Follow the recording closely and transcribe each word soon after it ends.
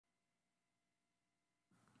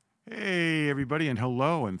Hey, everybody, and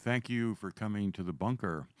hello, and thank you for coming to the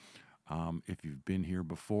bunker. If you've been here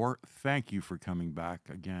before, thank you for coming back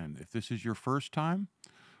again. If this is your first time,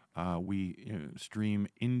 we stream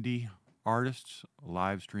indie artists,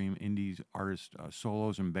 live stream indie artists,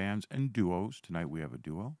 solos and bands, and duos. Tonight we have a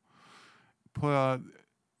duo.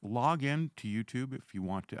 Log in to YouTube if you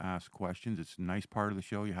want to ask questions. It's a nice part of the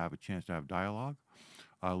show. You have a chance to have dialogue.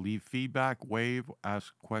 Leave feedback, wave,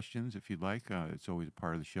 ask questions if you'd like. It's always a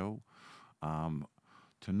part of the show.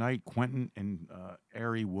 Tonight, Quentin and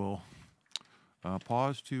Aerie will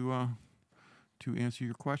pause to answer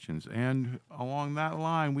your questions. And along that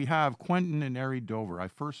line, we have Quentin and Aerie Dover. I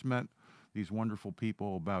first met these wonderful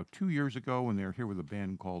people about 2 years ago when they were here with a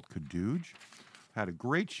band called Kadooge. Had a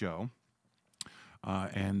great show.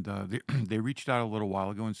 And they reached out a little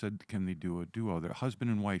while ago and said, can they do a duo? They're a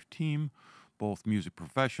husband and wife team, both music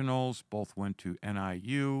professionals, both went to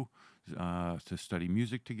NIU to study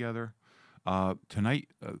music together. Tonight,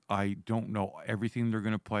 I don't know everything they're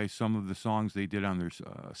going to play. Some of the songs they did on their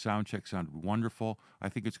sound check sounded wonderful. I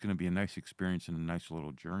think it's going to be a nice experience and a nice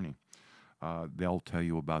little journey. They'll tell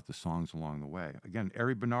you about the songs along the way. Again,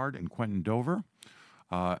 Aerie Bernard and Quentin Dover.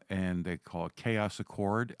 And they call it A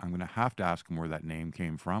Chord. I'm going to have to ask them where that name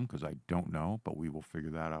came from because I don't know, but we will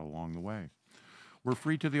figure that out along the way. We're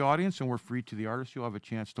free to the audience and we're free to the artists. You'll have a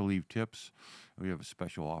chance to leave tips. We have a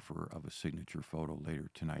special offer of a signature photo later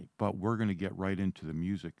tonight. But we're going to get right into the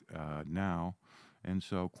music now. And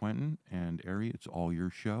so, Quentin and Aerie, it's all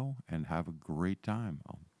your show, and have a great time.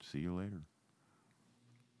 I'll see you later.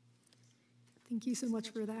 Thank you so much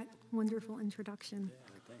for that wonderful introduction.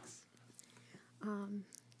 Yeah, thanks.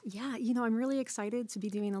 Yeah, I'm really excited to be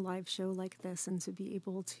doing a live show like this and to be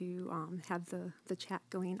able to have the chat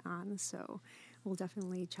going on. So we'll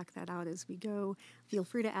definitely check that out as we go. Feel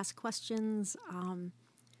free to ask questions.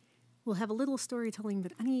 We'll have a little storytelling,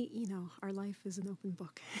 but our life is an open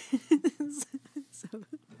book.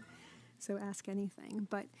 So ask anything.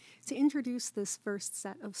 But to introduce this first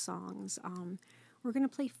set of songs, we're going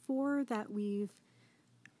to play 4 that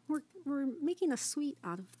we're making a suite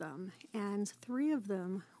out of them, and 3 of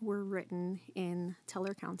them were written in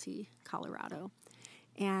Teller County, Colorado.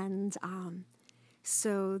 And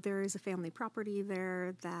so there is a family property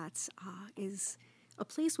there that is a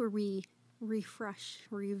place where we refresh,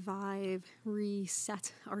 revive,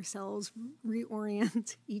 reset ourselves,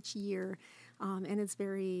 reorient each year. And it's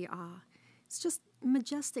it's just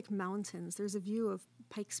majestic mountains. There's a view of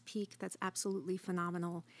Pikes Peak that's absolutely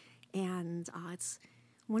phenomenal. And it's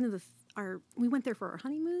one of we went there for our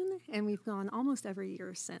honeymoon, and we've gone almost every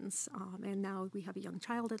year since. And now we have a young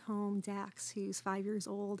child at home, Dax, who's 5 years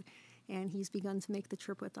old, and he's begun to make the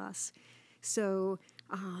trip with us. So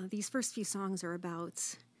these first few songs are about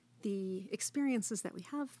the experiences that we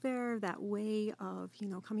have there, that way of,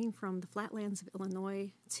 coming from the flatlands of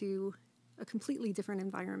Illinois to a completely different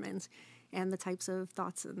environment, and the types of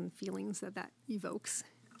thoughts and feelings that evokes.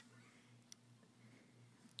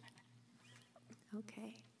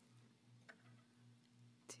 Okay.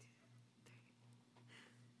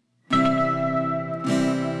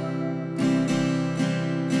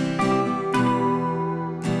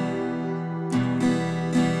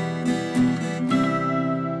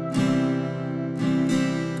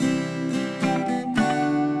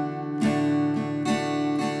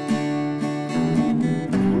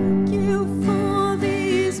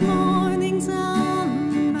 Mornings on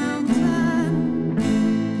the mountain.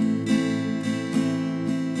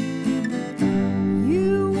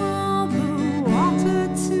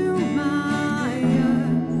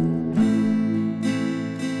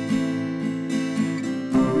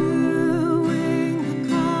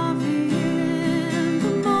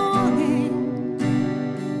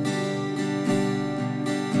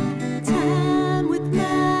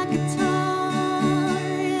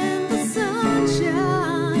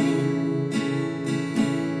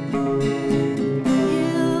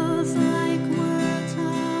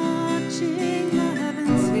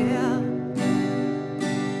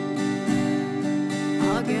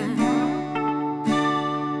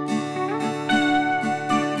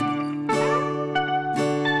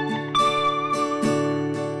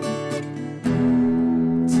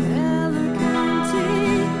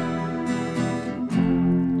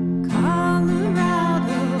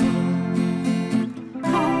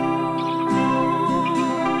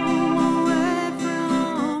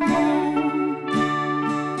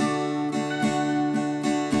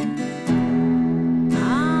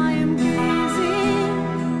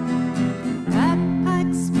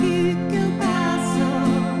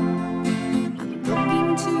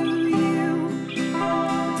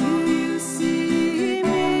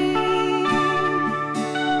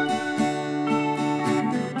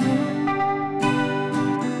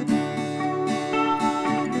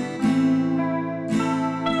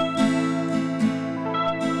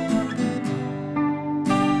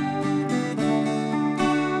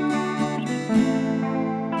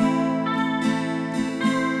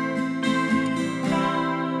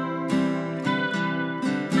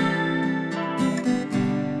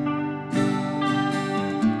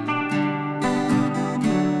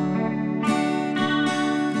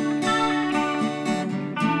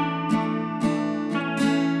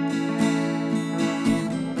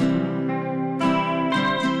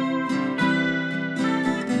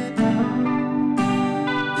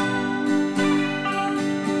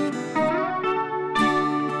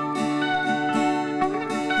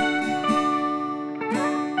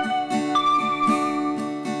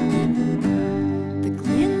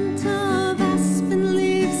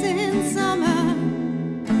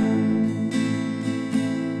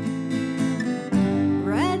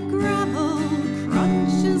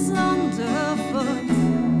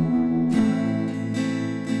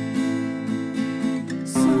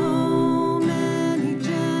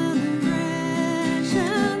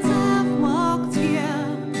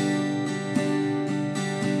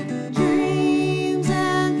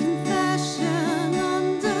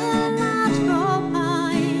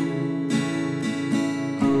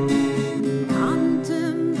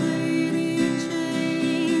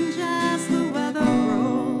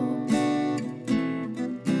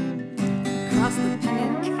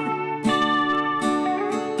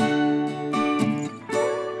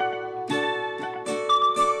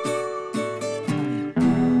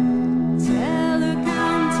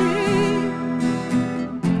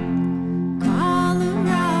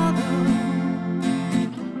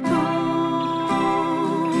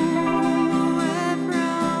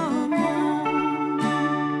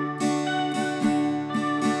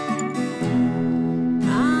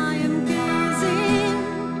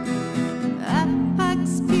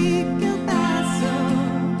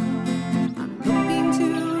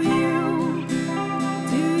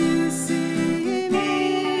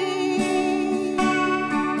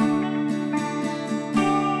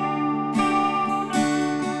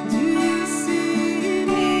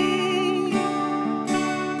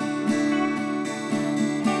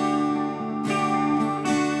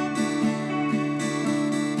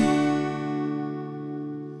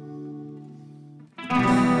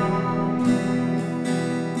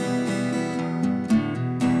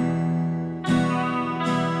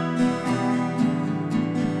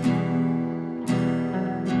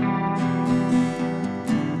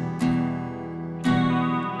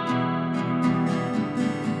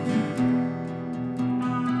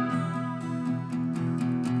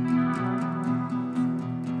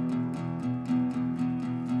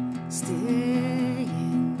 Stay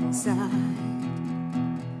inside.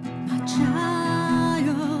 My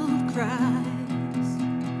child cries.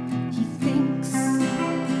 He thinks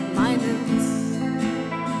my lips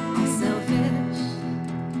are selfish.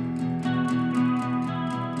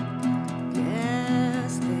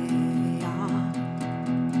 Yes, they are.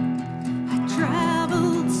 I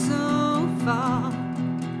traveled so far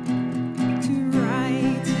to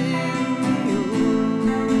write in the open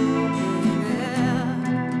air,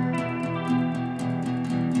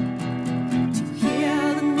 to hear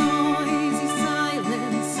the noisy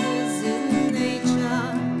silences in nature,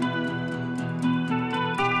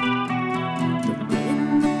 the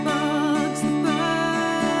wind, the bugs, the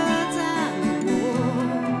birds, and the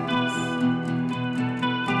wolves.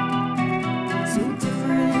 So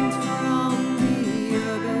different from the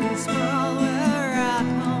urban sprawl where I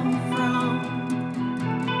come from.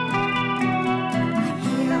 I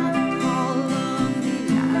hear the call of the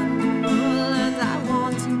animal and I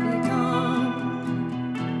want to become.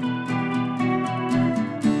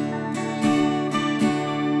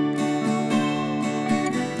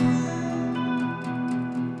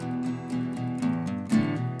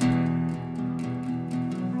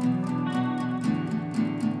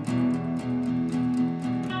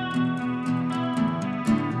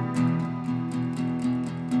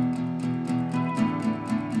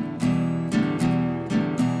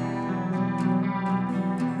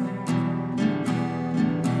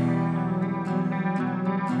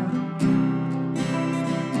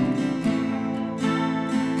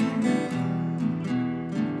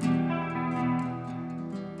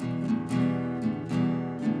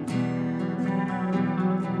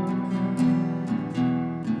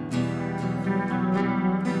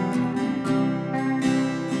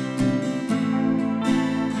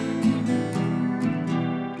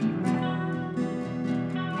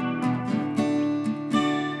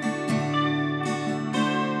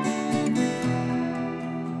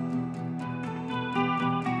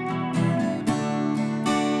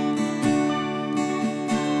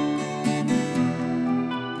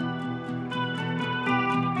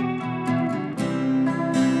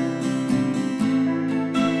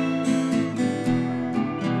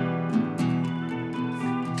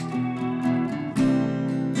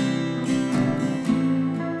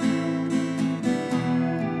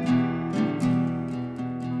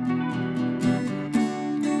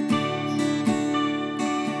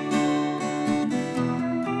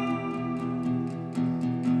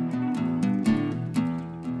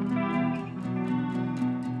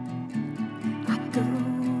 I go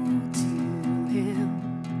to him.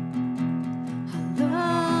 I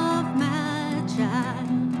love my child.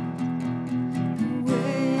 The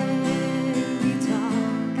way we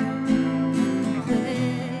talk and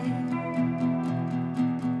play.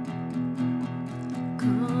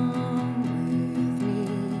 Come with me.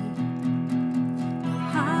 We'll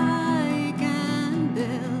hike and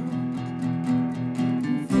build.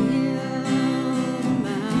 Feel the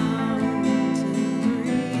mountain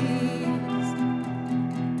breeze.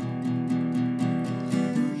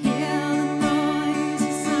 Hear the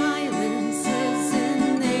noisy silences in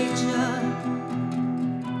nature,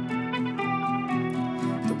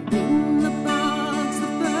 the wind, the bugs, the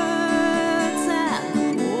birds, and the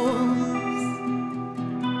wolves.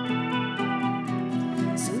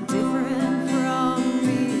 So different from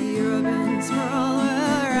the urban sprawl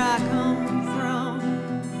where I come from.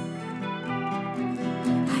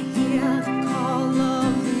 I hear the call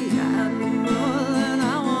of the animal and I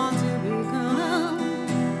want to become.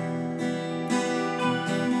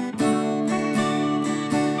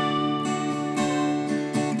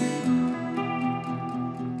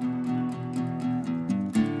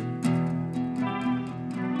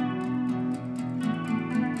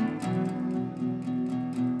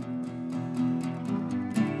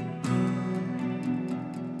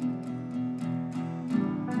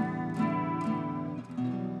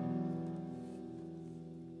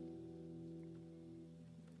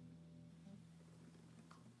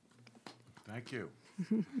 Thank you.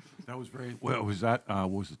 That was very well. Was that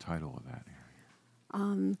what was the title of that?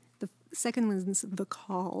 The second one's The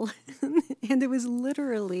Call. And it was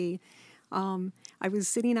literally, I was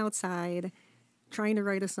sitting outside trying to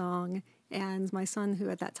write a song, and my son, who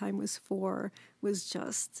at that time was 4, was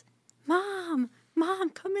just, Mom,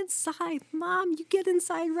 come inside. Mom, you get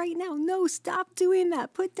inside right now. No, stop doing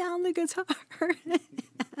that. Put down the guitar.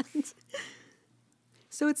 And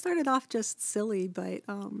so it started off just silly, but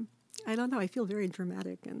I don't know. I feel very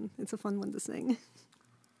dramatic, and it's a fun one to sing.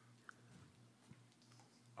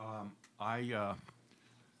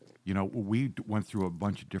 You know, we went through a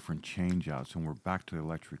bunch of different change outs, and we're back to the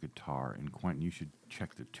electric guitar. And Quentin, you should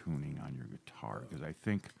check the tuning on your guitar, because I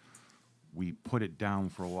think we put it down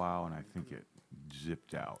for a while, and I think it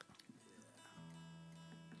zipped out.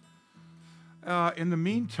 In the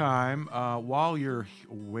meantime, while you're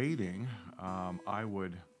waiting, I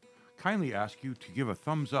would kindly ask you to give a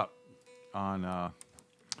thumbs up on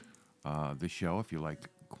the show if you like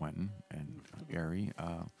Quentin and Aerie,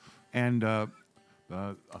 and a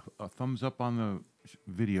thumbs up on the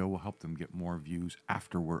video will help them get more views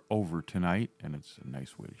after we're over tonight, and it's a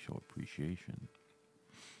nice way to show appreciation.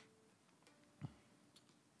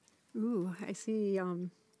 Ooh, I see.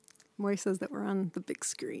 Moy says that we're on the big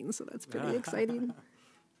screen, so that's pretty exciting.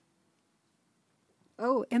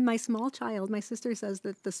 Oh, and my small child, my sister says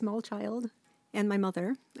that the small child and my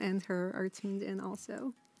mother and her are tuned in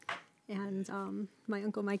also. And my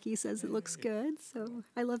Uncle Mikey says it looks good, so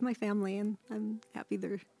I love my family, and I'm happy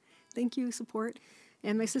they're, thank you, support.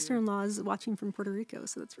 And my sister-in-law is watching from Puerto Rico,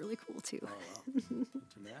 so that's really cool, too. Oh, wow.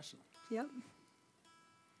 International. Yep.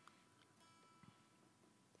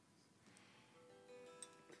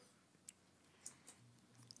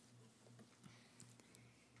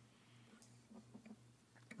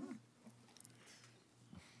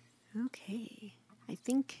 Okay, I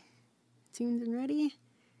think tuned and ready.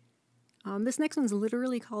 This next one's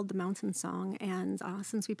literally called The Mountain Song, and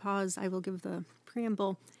since we paused, I will give the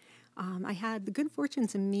preamble. I had the good fortune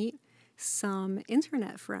to meet some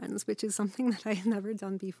internet friends, which is something that I had never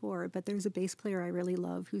done before, but there's a bass player I really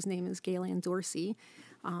love whose name is Gaylan Dorsey.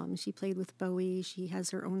 She played with Bowie. She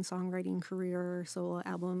has her own songwriting career, solo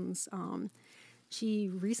albums. She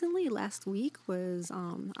recently, last week, was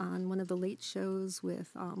on one of the late shows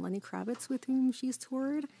with Lenny Kravitz, with whom she's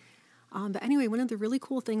toured. But anyway, one of the really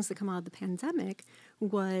cool things that come out of the pandemic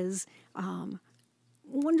was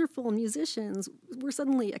wonderful musicians were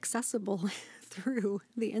suddenly accessible through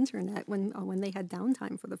the internet when they had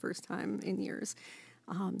downtime for the first time in years.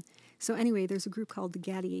 So anyway, there's a group called the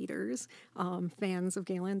Gladiators, fans of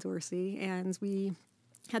Gaylan Dorsey, and we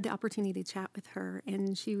had the opportunity to chat with her,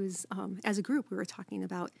 and she was, as a group, we were talking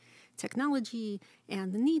about technology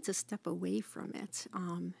and the need to step away from it.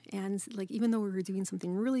 And like, even though we were doing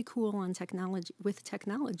something really cool on technology, with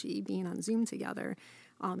technology, being on Zoom together,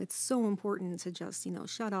 it's so important to just,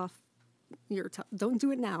 shut off your, don't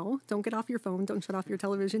do it now. Don't get off your phone. Don't shut off your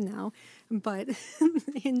television now. But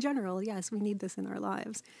in general, yes, we need this in our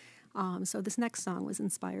lives. So this next song was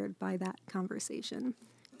inspired by that conversation.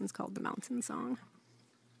 It's called The Mountain Song.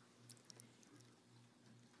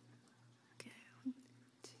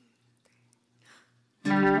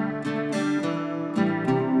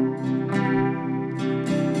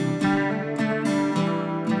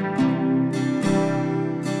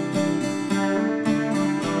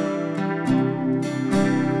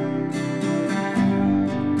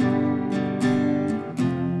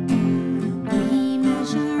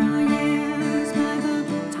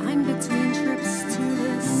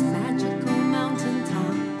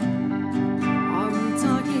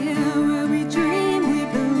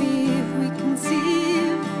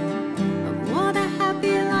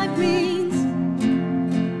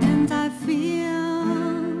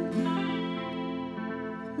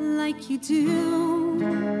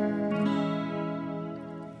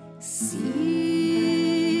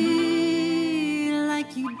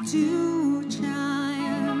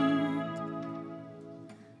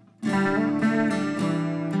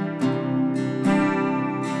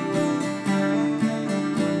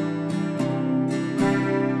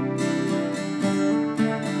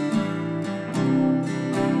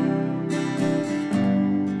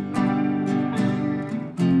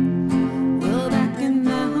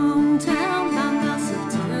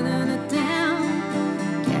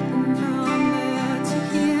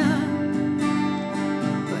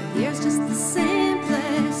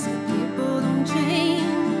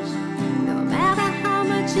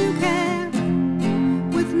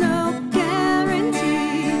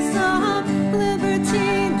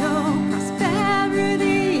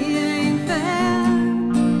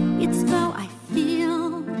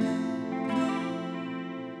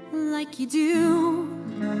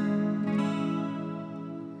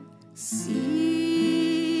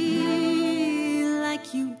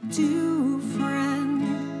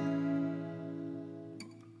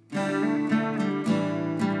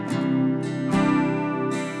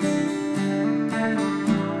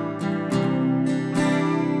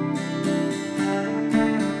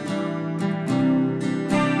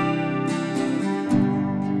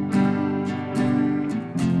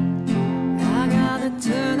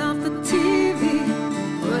 Turn off the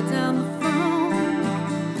TV, put down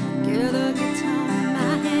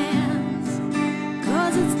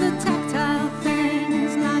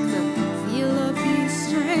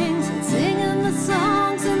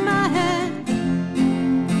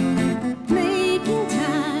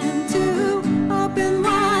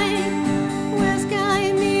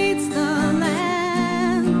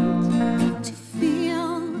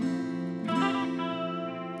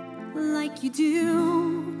like you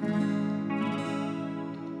do.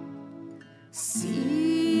 See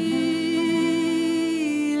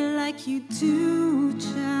like you do,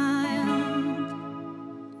 child.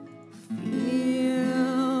 Feel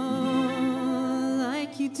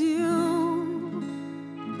like you do.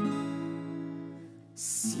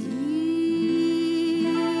 See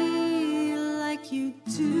like you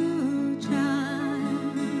do, child.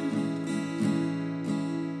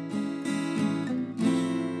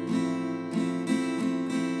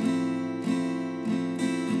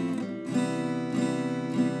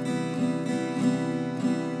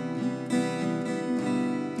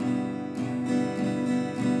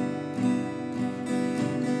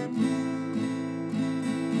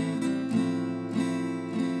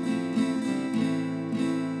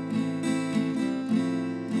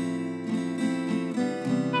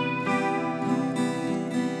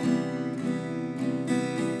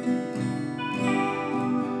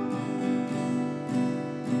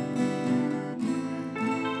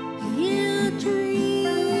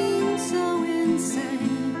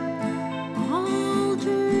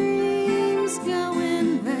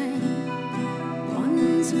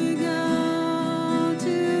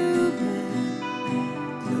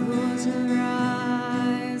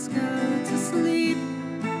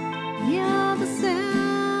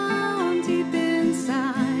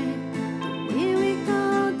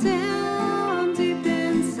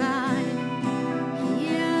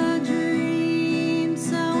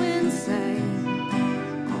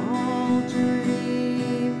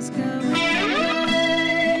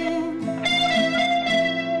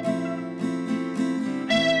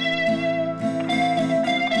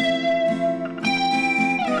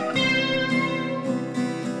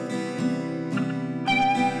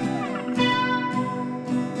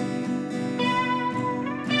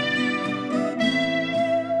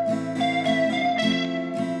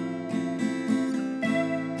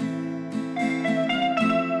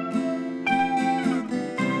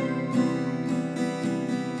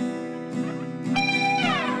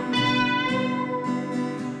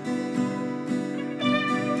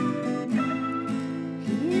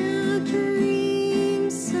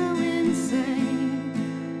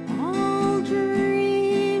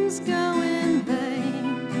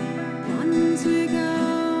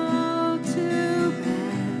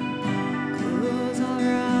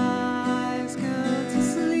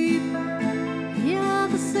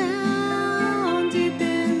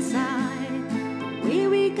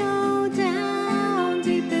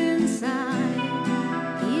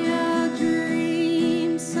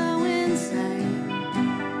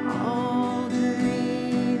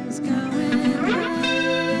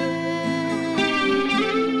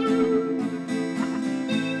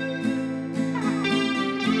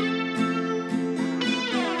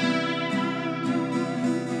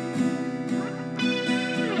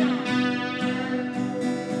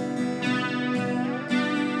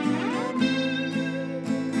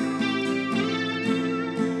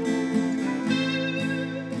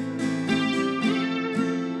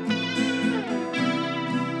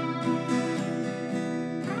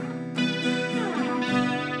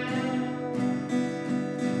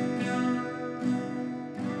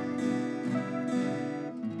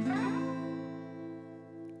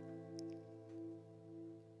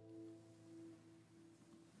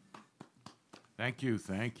 Thank you,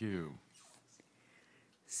 thank you.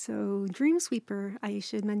 So Dreamsweeper, I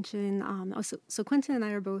should mention, so Quentin and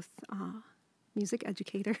I are both music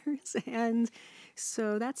educators, and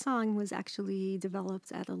so that song was actually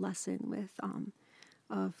developed at a lesson with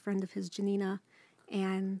a friend of his, Janina,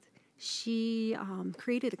 and she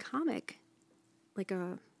created a comic, like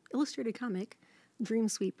a illustrated comic,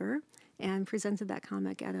 Dreamsweeper, and presented that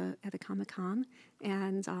comic at a Comic-Con,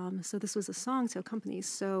 and so this was a song to accompany.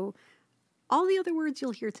 So all the other words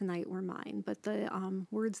you'll hear tonight were mine, but the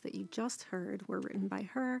words that you just heard were written by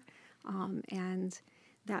her, and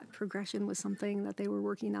that progression was something that they were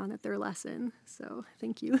working on at their lesson. So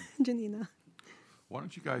thank you, Janina. Why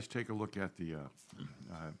don't you guys take a look at the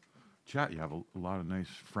chat? You have a lot of nice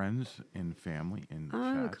friends and family in the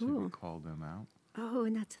chat, cool. so you can call them out. Oh,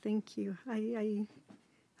 Annette, thank you. I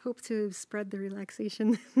hope to spread the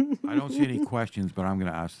relaxation. I don't see any questions, but I'm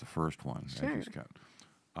going to ask the first one. Sure.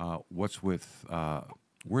 What's with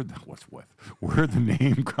where'd the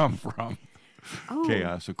name come from? Oh,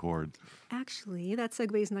 Chaos A Chord. actually, that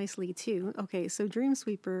segues nicely too. Okay, so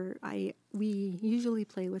Dreamsweeper, we usually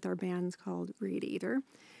play with our band called Radiator.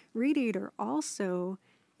 Radiator also,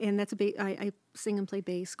 and that's I sing and play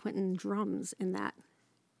bass. Quentin drums in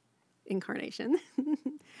incarnation.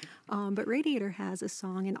 But Radiator has a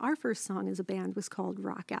song, and our first song as a band was called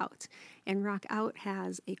Rock Out. And Rock Out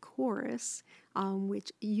has a chorus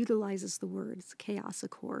which utilizes the words chaos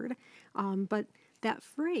accord. But that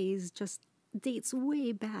phrase just dates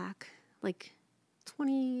way back, like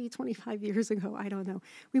 20, 25 years ago. I don't know.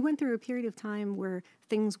 We went through a period of time where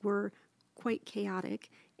things were quite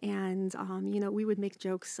chaotic. And, we would make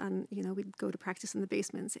jokes on, we'd go to practice in the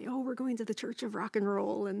basement and say, oh, we're going to the Church of Rock and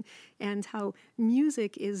Roll, and how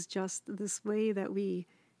music is just this way that we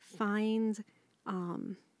find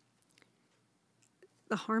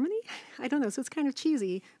the harmony. I don't know. So it's kind of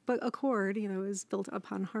cheesy, but a chord, is built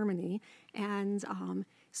upon harmony. And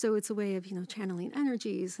so it's a way of, channeling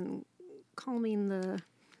energies and calming the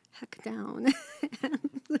heck down.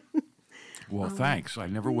 Well, thanks. I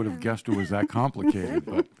never would have guessed it was that complicated,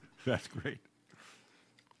 but that's great.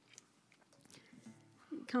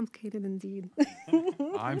 Complicated indeed.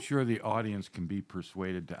 I'm sure the audience can be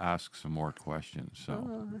persuaded to ask some more questions,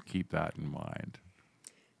 so keep that in mind.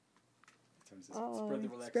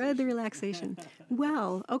 Spread the relaxation.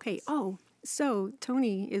 Well, okay. Oh, so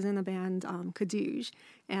Tony is in a band, Kadoosh,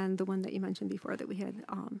 and the one that you mentioned before that we had.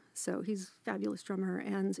 So he's a fabulous drummer,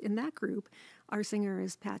 and in that group, our singer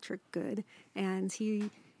is Patrick Good, and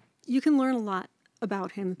you can learn a lot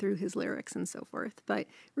about him through his lyrics and so forth. But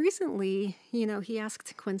recently, he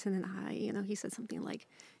asked Quentin and I, he said something like,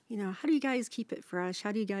 how do you guys keep it fresh?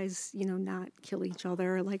 How do you guys, not kill each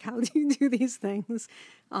other? Like, how do you do these things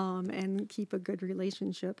and keep a good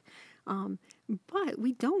relationship? But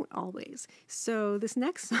we don't always. So this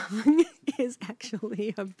next song is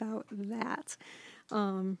actually about that.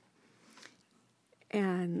 And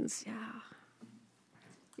yeah,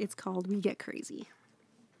 it's called We Get Crazy.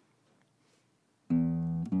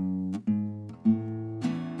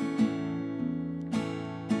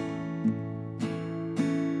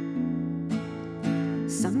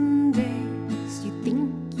 Some days you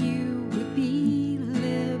think you would be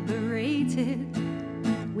liberated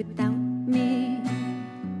without me.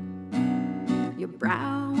 Your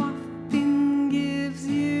brow often gives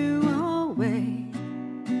you away.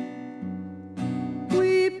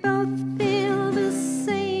 We both feel the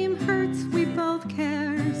same hurt. We both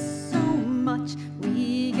care so much.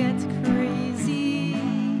 We get crazy.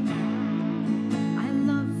 I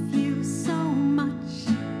love you so much.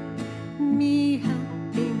 Me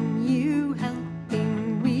helping you,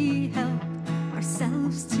 helping, we help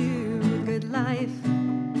ourselves to a good life.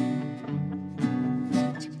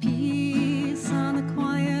 To peace on a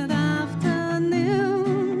quiet afternoon.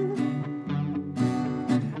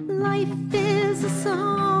 Life is a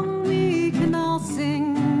song we can all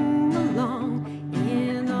sing along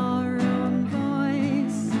in our own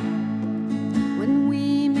voice. When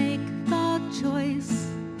we make the choice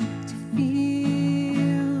to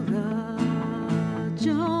feel the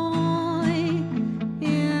joy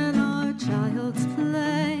in our child's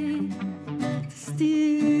play, to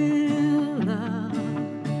steal the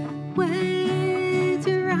way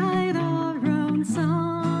to write our own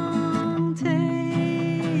song,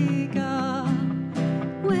 take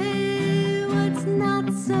away what's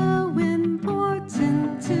not so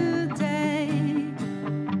important today.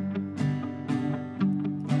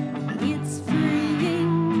 It's freeing.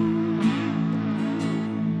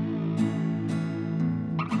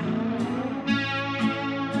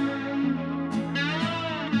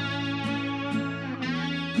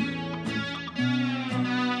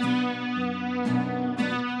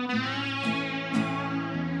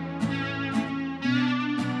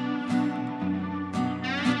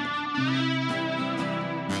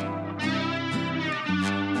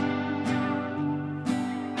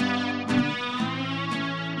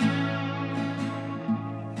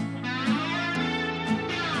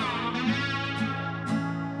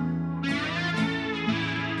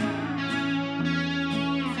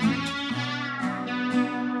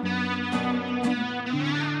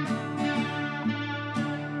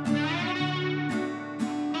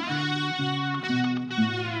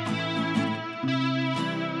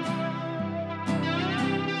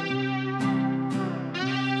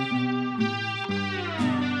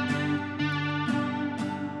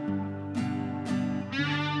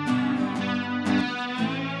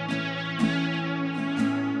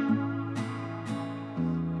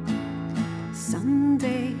 Some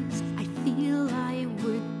days I feel I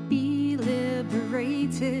would be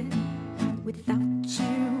liberated without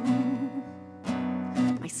you.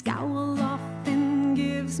 My scowl often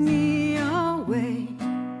gives me away.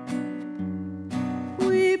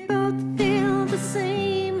 We both feel the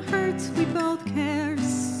same hurt. We both care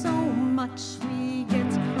so much. We get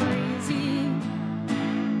crazy.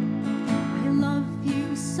 I love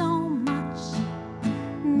you so much.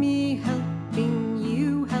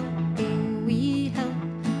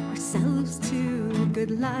 ourselves to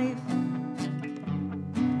good life,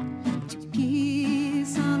 to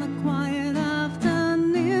peace on a quiet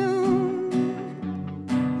afternoon.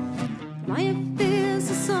 Life is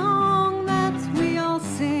a song that we all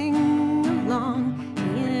sing along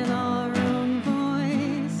in our own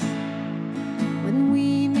voice when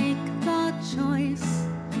we make the choice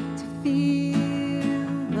to feel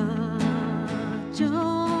the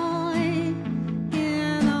joy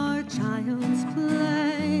in our child's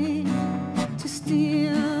play, to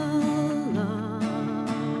steal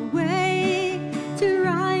away, to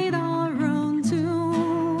write our own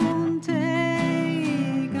tune,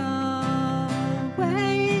 take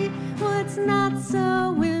away what's not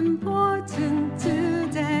so important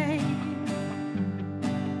today.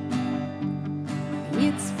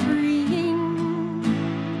 It's freeing.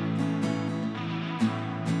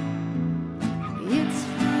 It's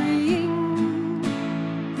freeing.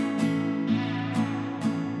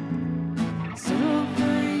 So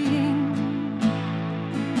freeing.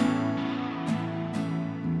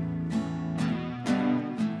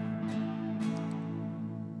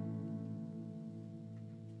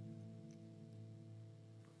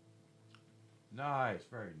 Nice,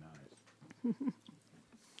 very nice.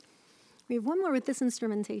 We have one more with this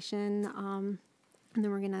instrumentation, and then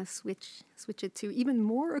we're gonna switch it to even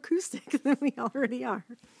more acoustic than we already are.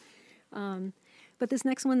 But this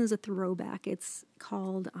next one is a throwback. It's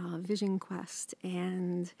called Vision Quest,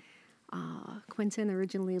 and Quentin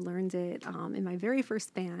originally learned it in my very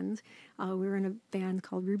first band. We were in a band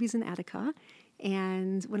called Rubies in Attica,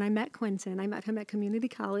 and when I met Quentin, I met him at community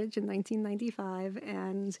college in 1995,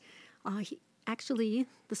 and actually,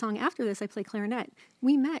 the song after this, I play clarinet.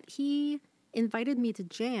 We met. He invited me to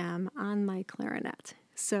jam on my clarinet.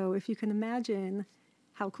 So if you can imagine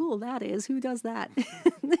how cool that is, who does that?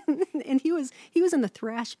 And he was in the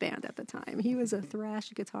thrash band at the time. He was a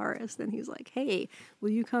thrash guitarist, and he's like, "Hey,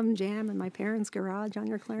 will you come jam in my parents' garage on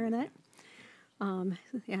your clarinet?" And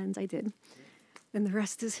I did. And the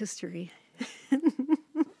rest is history.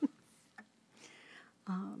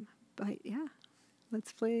 But yeah,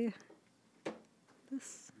 let's play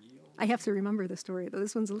this. I have to remember the story, though.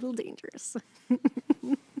 This one's a little dangerous.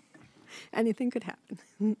 Anything could happen.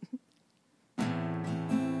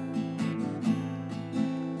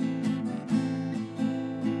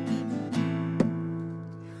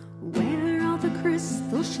 Where are the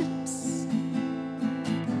crystal ships,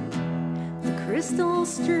 the crystal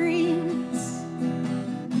streams,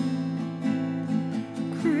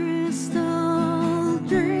 crystal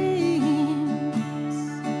dreams?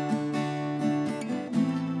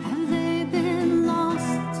 Have they been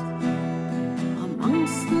lost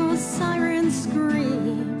amongst those siren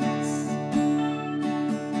screams?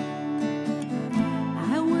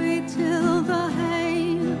 I wait till the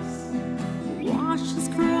haze washes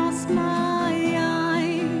across my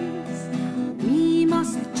eyes. We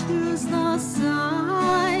must choose the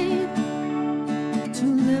side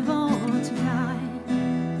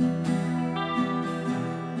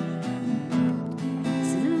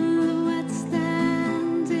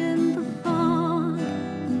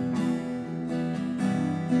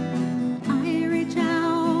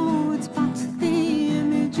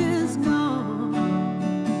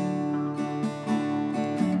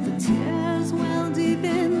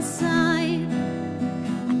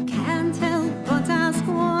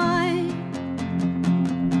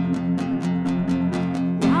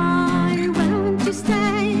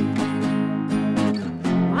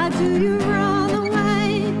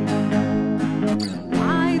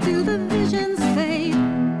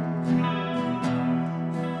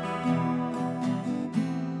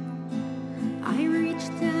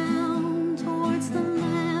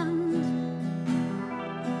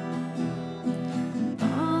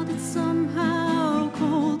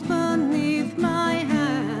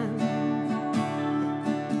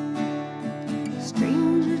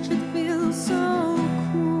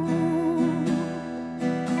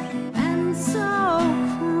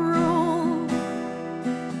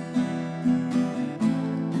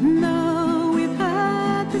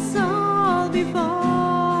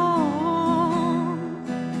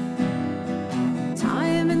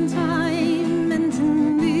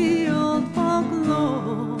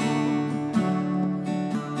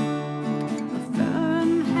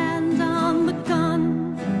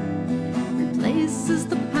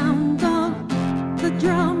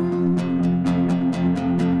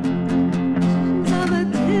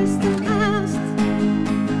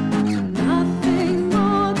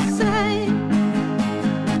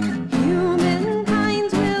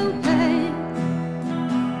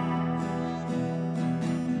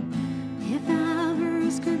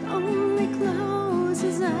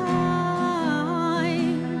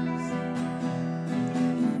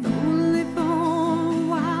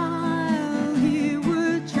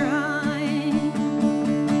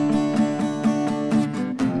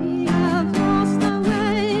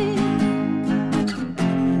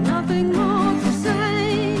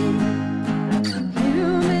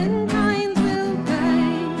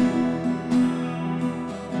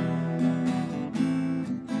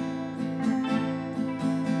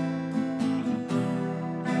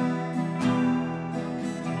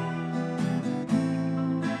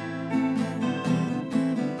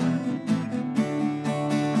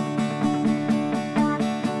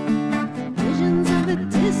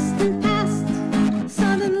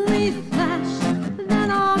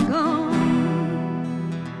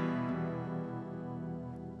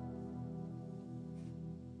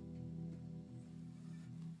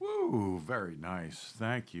very nice.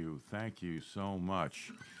 Thank you. Thank you so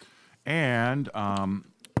much. And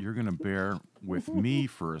you're going to bear with me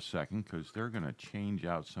for a second because they're going to change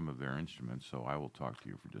out some of their instruments. So I will talk to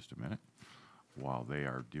you for just a minute while they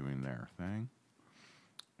are doing their thing.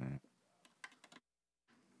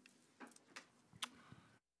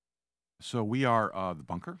 So we are the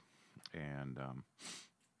bunker, and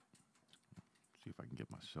see if I can get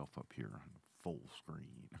myself up here on full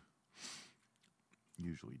screen.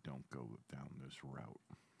 Usually don't go down this route,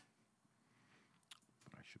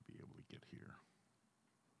 but I should be able to get here.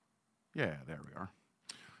 Yeah, there we are.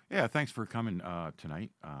 Yeah, thanks for coming tonight.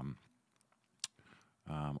 I'm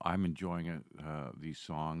enjoying it. These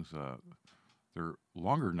songs, they're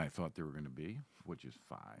longer than I thought they were going to be, which is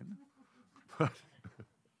fine. But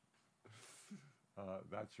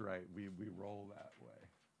that's right. We roll that way.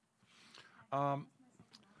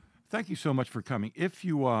 Thank you so much for coming. If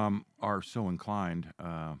you are so inclined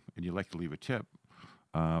and you'd like to leave a tip,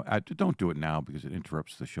 don't do it now because it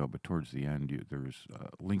interrupts the show, but towards the end, there's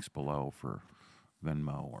links below for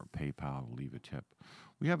Venmo or PayPal to leave a tip.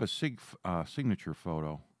 We have a signature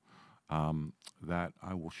photo that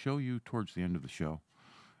I will show you towards the end of the show.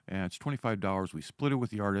 And it's $25. We split it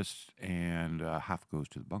with the artists, and half goes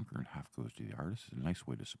to the bunker and half goes to the artist. It's a nice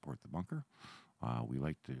way to support the bunker.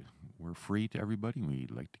 We're free to everybody, and we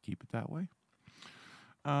like to keep it that way.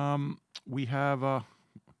 We have, looks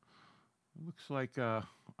like, I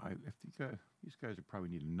think these guys will probably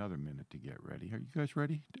need another minute to get ready. Are you guys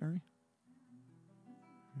ready, Aerie?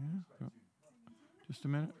 Yeah? Just a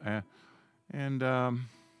minute.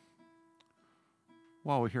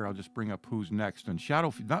 While we're here, I'll just bring up who's next. And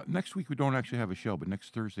next week we don't actually have a show, but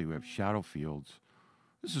next Thursday we have Shadowfields.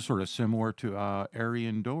 This is sort of similar to Aerie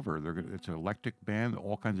and Dover. It's an eclectic band,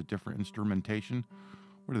 all kinds of different instrumentation.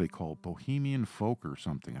 What do they call it? Bohemian folk or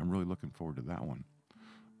something. I'm really looking forward to that one.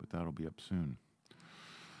 But that'll be up soon.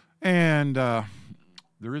 And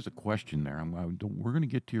there is a question there. We're going to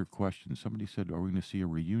get to your question. Somebody said, are we going to see a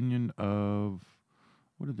reunion of...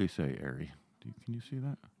 What did they say, Aerie? Can you see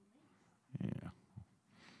that? Yeah.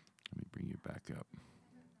 Let me bring you back up.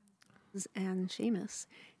 And Seamus.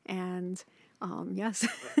 And yes.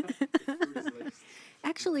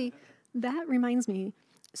 Actually, that reminds me.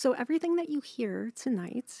 So everything that you hear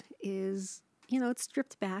tonight is, it's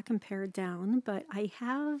stripped back and pared down, but I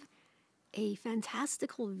have a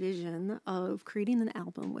fantastical vision of creating an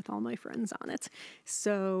album with all my friends on it.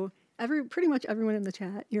 So pretty much everyone in the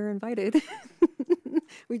chat, you're invited.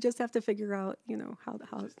 We just have to figure out,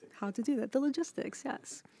 how to do that. The logistics,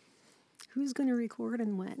 yes. Who's going to record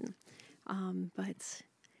and when? But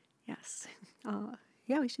yes,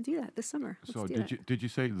 yeah, we should do that this summer. Did you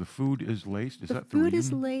say the food is laced? The food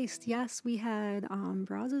is laced. Yes, we had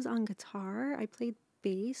Brazos on guitar. I played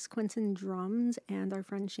bass, Quentin drums, and our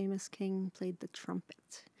friend Seamus King played the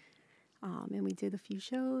trumpet. And we did a few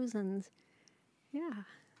shows, and yeah,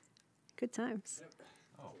 good times.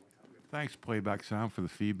 Thanks, Playback Sound, for the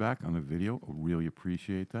feedback on the video. I really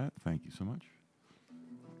appreciate that. Thank you so much.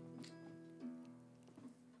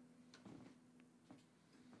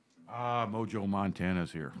 Mojo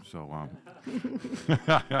Montana's here. So,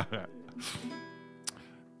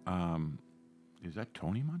 is that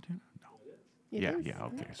Tony Montana? No. Yeah,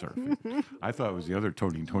 okay, sorry. I thought it was the other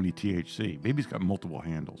Tony THC. Maybe he's got multiple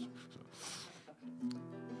handles.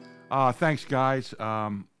 So. Thanks, guys.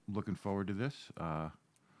 Looking forward to this.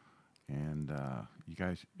 And you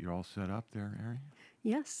guys, you're all set up there, Aerie?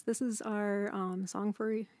 Yes, this is our song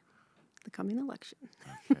for the coming election.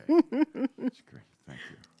 Okay, that's great. Thank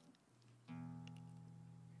you.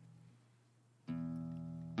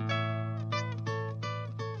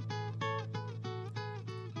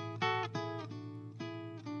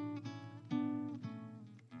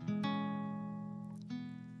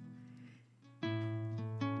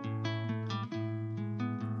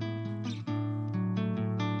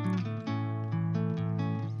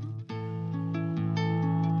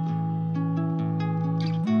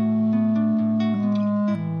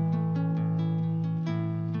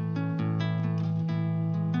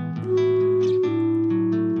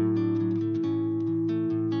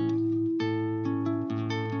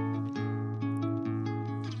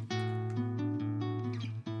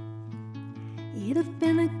 It'd have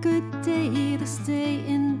been a good day to stay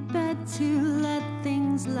in bed, to let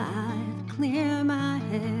things lie, to clear my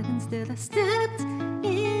head. Instead I stepped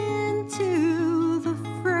into the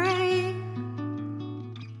fray,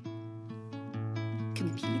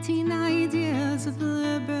 competing ideas of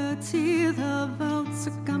liberty. The votes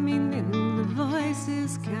are coming in, the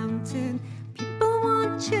voices counted. People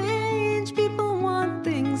want change, people want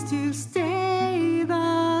things to stay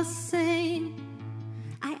the same.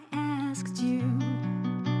 I asked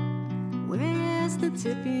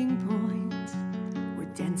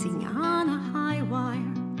walking on a high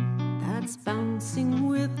wire that's bouncing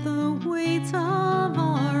with the weight of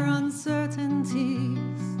our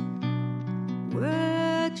uncertainties.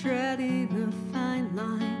 We're treading a fine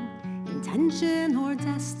line, intention or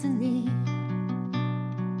destiny.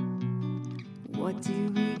 What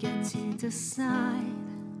do we get to decide?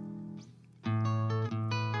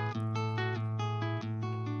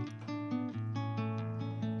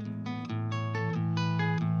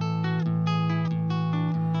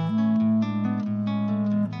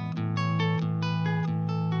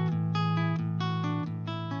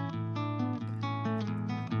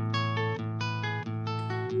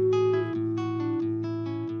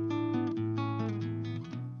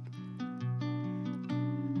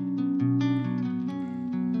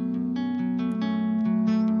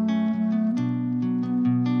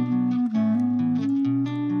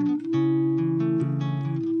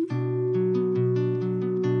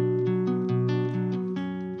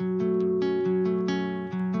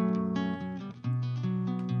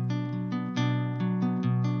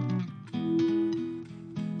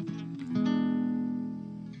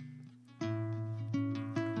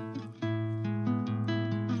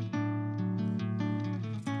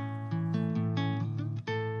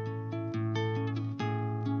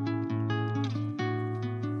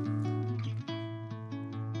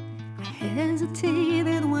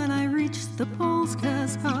 Hesitated when I reached the polls,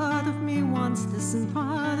 'cause part of me wants this and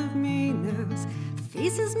part of me knows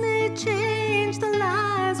faces may change, the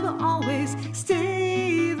lies will always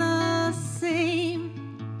stay the same.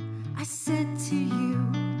 I said to you,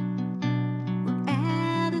 we're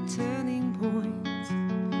at a turning point,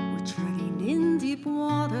 we're treading in deep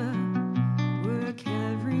water, we're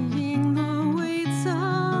carrying the weights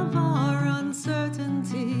of our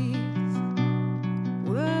uncertainties.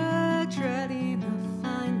 Treading a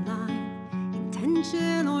fine line,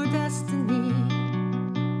 intention or destiny.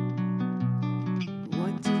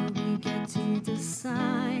 What do we get to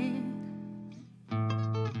decide?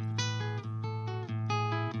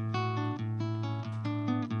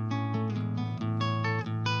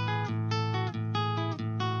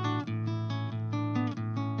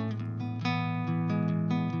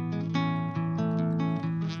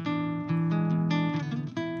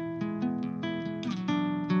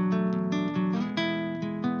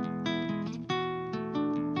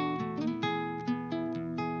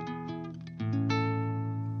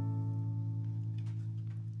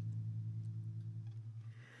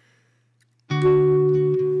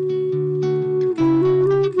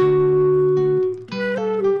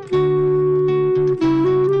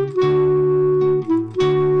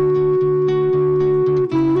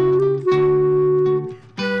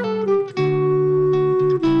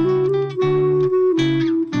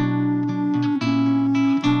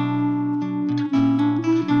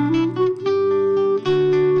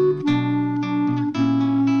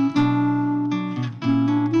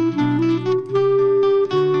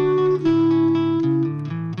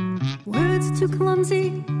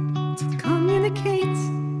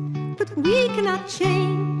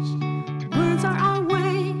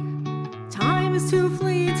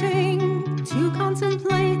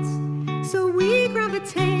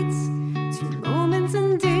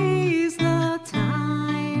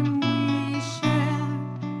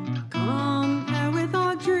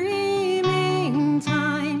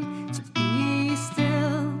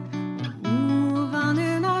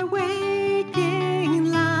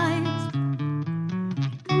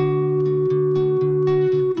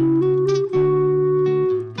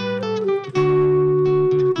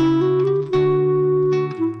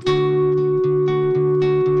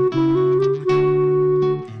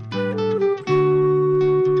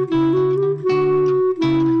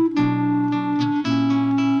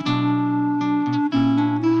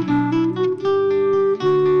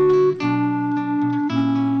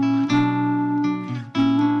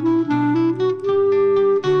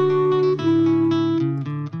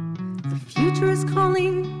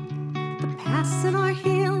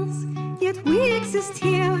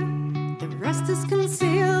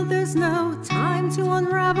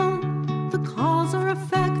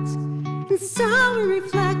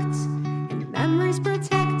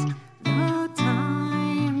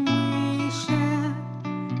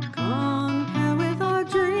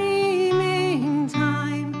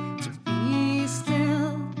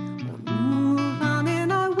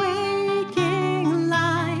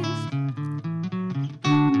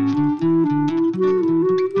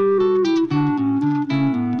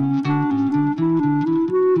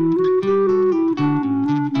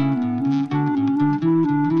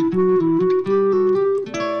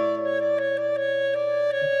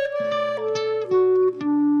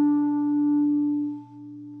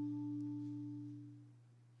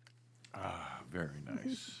 Very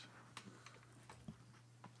nice.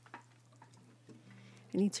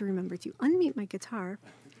 I need to remember to unmute my guitar.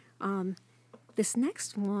 This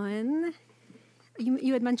next one,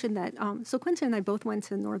 you had mentioned that, so Quentin and I both went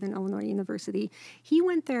to Northern Illinois University. He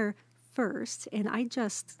went there first, and I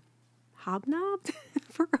just hobnobbed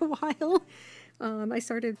for a while. I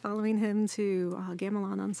started following him to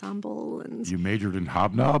Gamelan Ensemble. And You majored in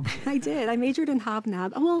hobnob? I did. I majored in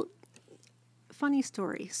hobnob. Well, funny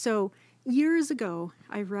story. So years ago,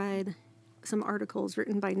 I read some articles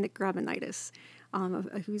written by Nigrasine,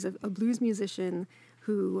 who's a blues musician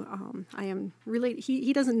who I am related.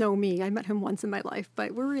 He doesn't know me. I met him once in my life,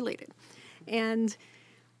 but we're related. And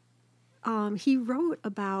he wrote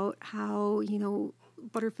about how, you know,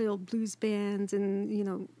 Butterfield Blues Band and, you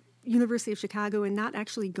know, University of Chicago, and not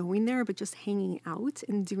actually going there, but just hanging out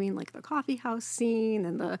and doing like the coffee house scene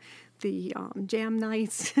and the jam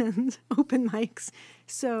nights and open mics.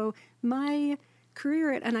 So my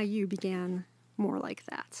career at NIU began more like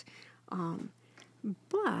that.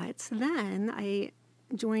 But then I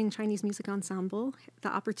joined Chinese Music Ensemble. The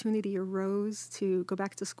opportunity arose to go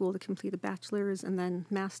back to school to complete a bachelor's and then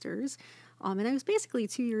master's. And I was basically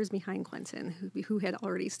 2 years behind Quentin, who had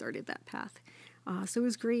already started that path. So it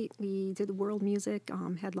was great. We did world music,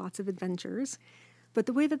 had lots of adventures. But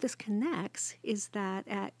the way that this connects is that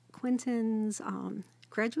at Quentin's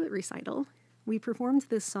graduate recital, we performed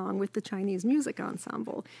this song with the Chinese Music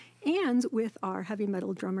Ensemble and with our heavy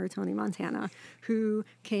metal drummer, Tony Montana, who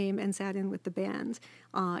came and sat in with the band.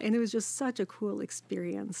 And it was just such a cool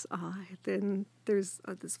experience. Then there's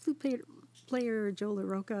this flute player, Joe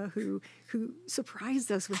LaRocca, who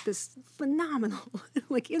surprised us with this phenomenal,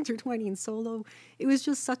 like, intertwining solo. It was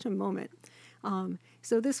just such a moment.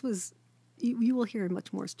 So this was, you will hear a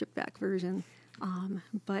much more stripped back version.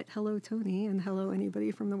 But hello, Tony, and hello,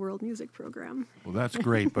 anybody from the World Music Program. Well, that's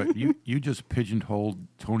great, but you just pigeonholed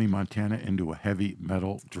Tony Montana into a heavy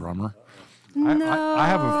metal drummer. No, I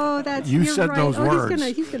have that's you you're said right. those words.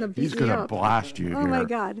 He's gonna beat He's me gonna up. blast you. Oh here. my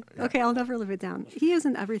God. Okay, I'll never live it down. He is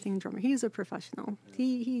an everything drummer. He is a professional.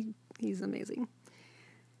 He's amazing.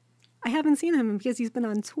 I haven't seen him because he's been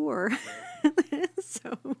on tour.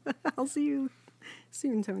 So I'll see you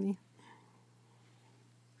soon, Tony.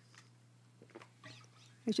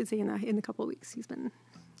 I should say in a couple of weeks. He's been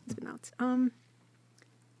out.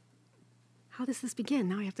 How does this begin?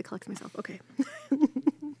 Now I have to collect myself. Okay.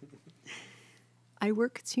 I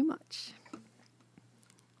work too much.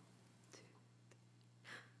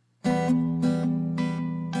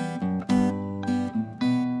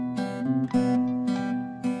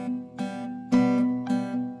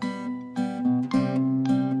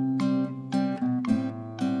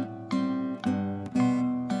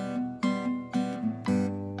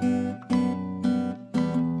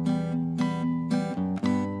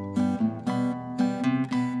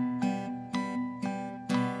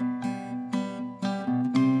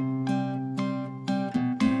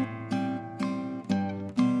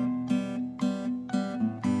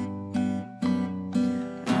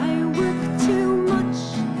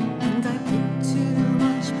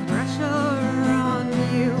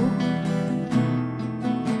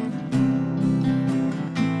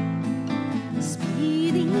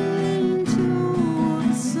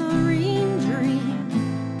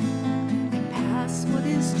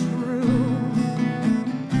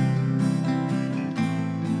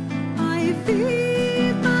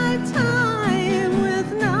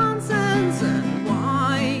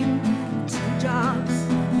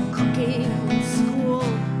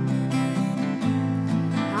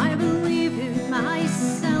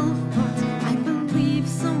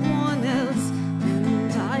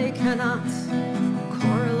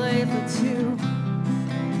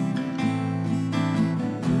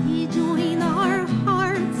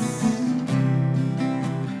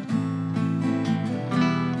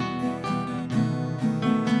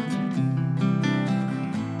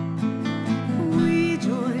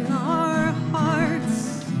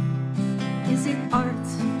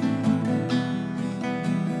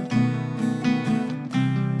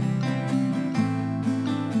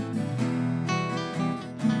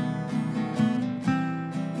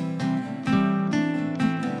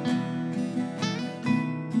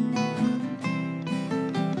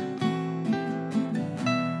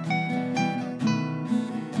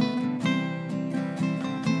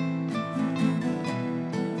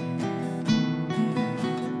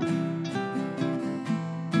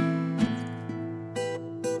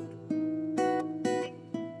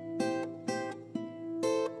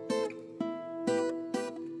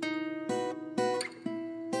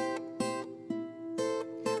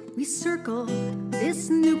 We circle this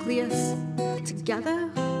nucleus.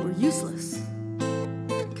 Together, we're useless.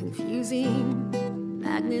 fusing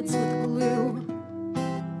magnets with glue.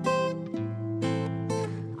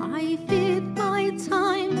 I feed my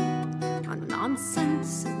time on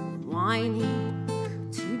nonsense and whining,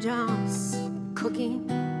 2 jobs, cooking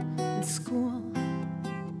and school.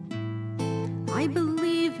 I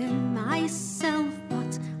believe in myself,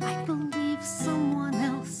 but I believe someone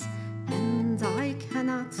else, and I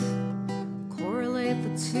cannot correlate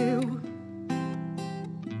the two.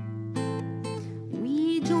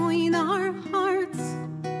 We join our hearts.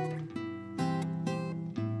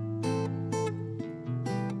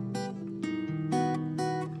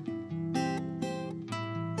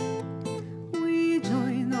 We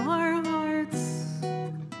join our hearts.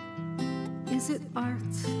 Is it art?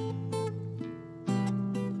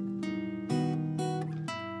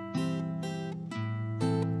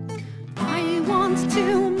 I want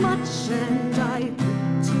too much and I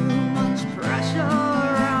put too much pressure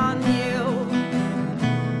on you.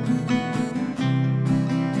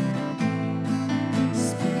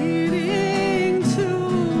 Speeding to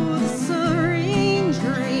the serene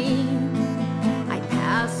dream, I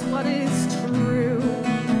pass what is true.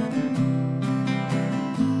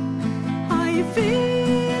 I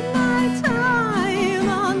feed my time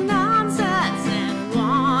on nonsense and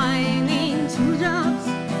whining, 2 jobs,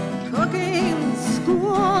 cooking,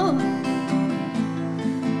 school.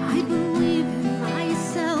 I believe in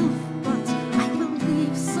myself, but I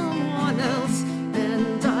believe someone else,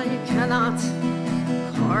 and I cannot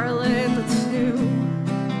correlate the two.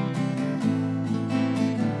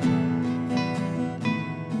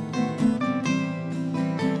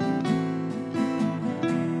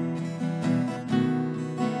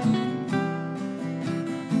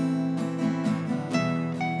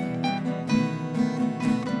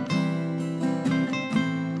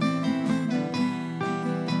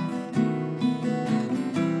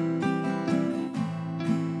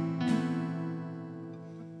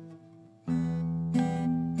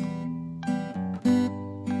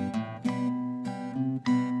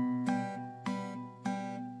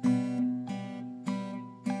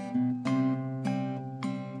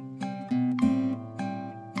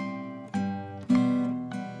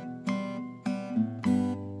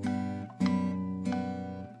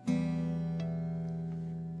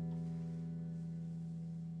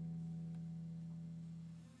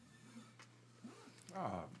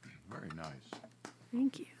 Ah, very nice.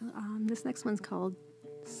 Thank you. This next one's called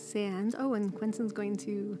Sand. Oh, and Quentin's going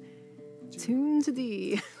to tune to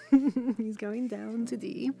D. He's going down to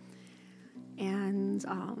D. And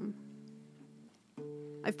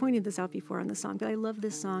I've pointed this out before on the song, but I love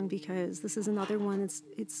this song because this is another one.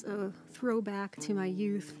 It's a throwback to my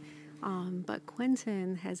youth. But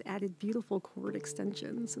Quentin has added beautiful chord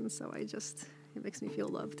extensions, and so it makes me feel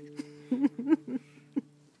loved.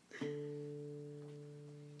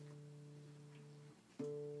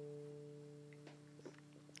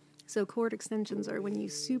 So chord extensions are when you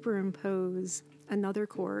superimpose another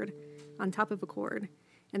chord on top of a chord,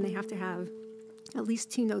 and they have to have at least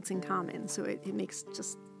 2 notes in common. So it makes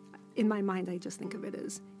just, in my mind, I just think of it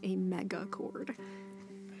as a mega chord.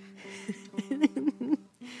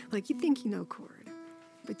 Like, you think you know chord,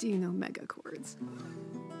 but do you know mega chords?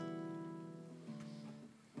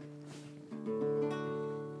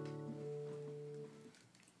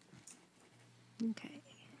 Okay.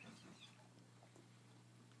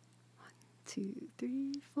 1, 2,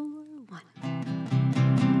 3, 4, 1.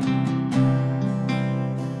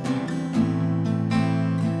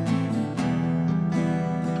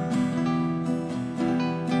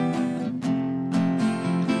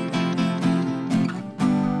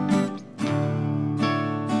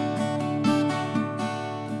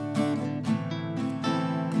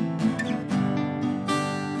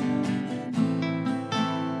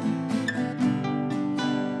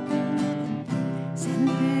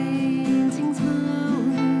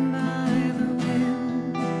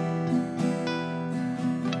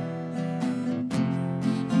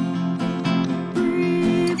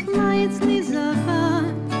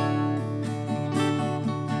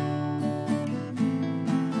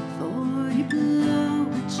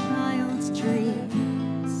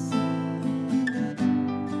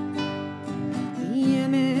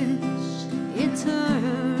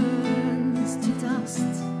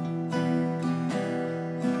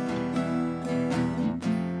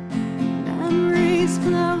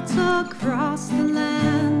 Across the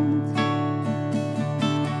land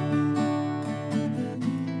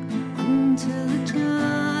until a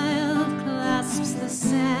child clasps the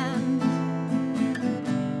sand.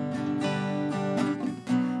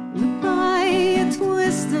 By a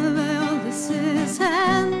twist of Elvis's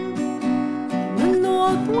hand, the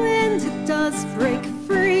north wind it does break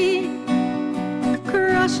free.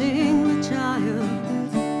 watching the child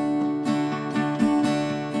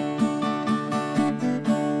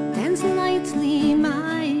dance lightly,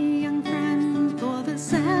 my young friend, for the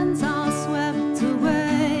sands are swept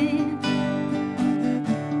away.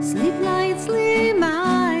 Sleep lightly,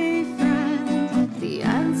 my friend, the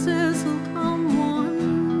answers will come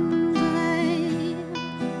one day.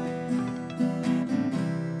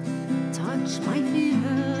 Touch my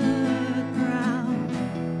fevered brow,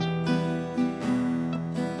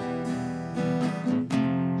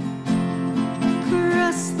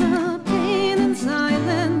 caress the pain in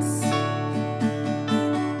silence,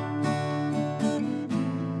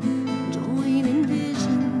 join in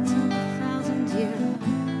visions of a thousand years.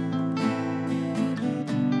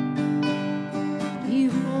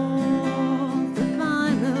 Behold the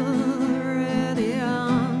final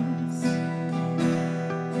radiance.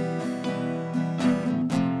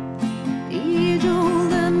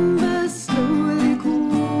 Age-old embers slowly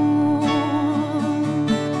cool,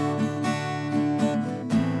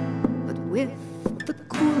 but with the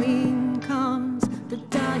cooling comes the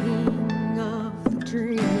dying of the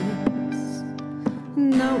dreams.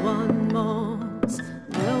 No one mourns,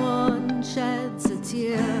 no one sheds a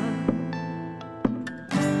tear.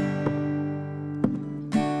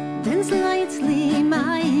 Dance lightly,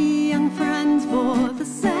 my young friend, for the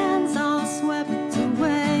sands are swept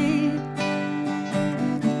away.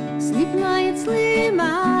 Sleep lightly,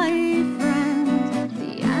 my friend,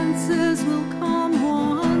 the answers will come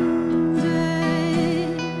one day.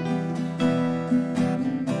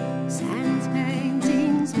 Sand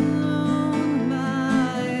paintings blown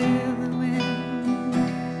by the wind.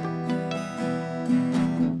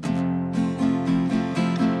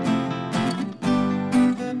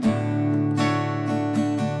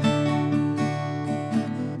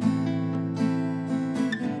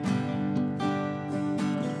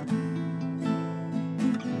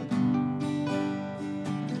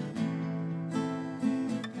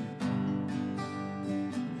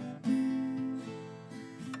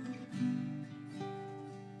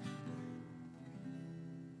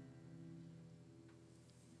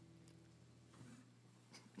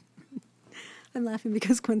 I'm laughing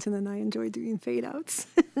because Quentin and I enjoy doing fade outs.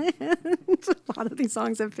 A lot of these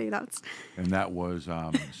songs have fade outs. And that was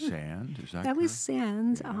Sand, is that That was correct?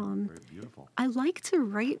 Sand. Yeah, very beautiful. I like to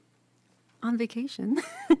write on vacation,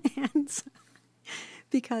 and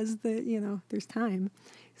because there's time.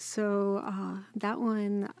 So that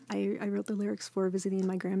one I wrote the lyrics for visiting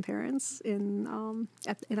my grandparents and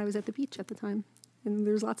I was at the beach at the time, and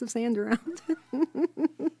there's lots of sand around.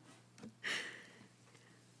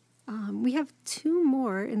 We have two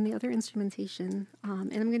more in the other instrumentation,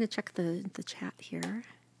 and I'm going to check the chat here.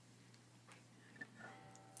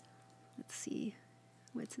 Let's see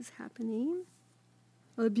what is happening.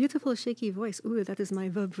 Oh, a beautiful shaky voice. Ooh, that is my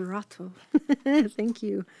vibrato. Thank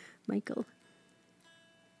you, Michael.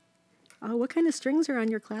 What kind of strings are on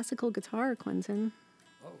your classical guitar, Quentin?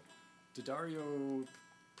 Oh, D'Addario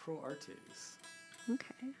Pro Artes.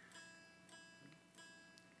 Okay.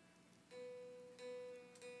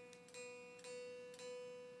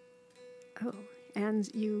 Oh, and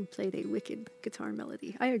you played a wicked guitar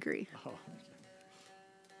melody. I agree. Oh, okay.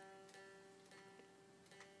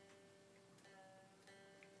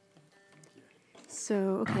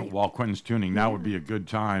 So, okay. While Quentin's tuning, now would be a good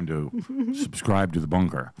time to subscribe to the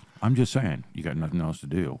bunker. I'm just saying, you got nothing else to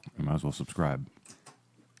do. You might as well subscribe.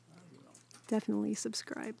 Definitely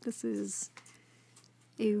subscribe. This is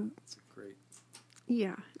a It's great.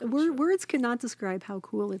 yeah. show. Words cannot describe how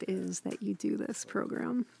cool it is that you do this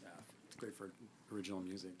program. Yeah, it's great for original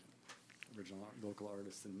music, local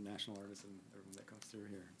artists and national artists and everyone that comes through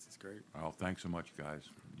here. It's great. Well, thanks so much, guys.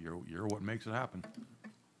 You're what makes it happen.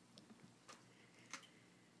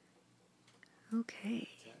 Okay.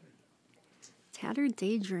 Tattered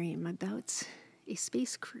Daydream, about a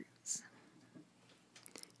space cruise.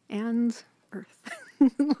 And Earth.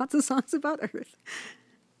 Lots of songs about Earth.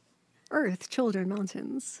 Earth, children,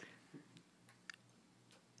 mountains.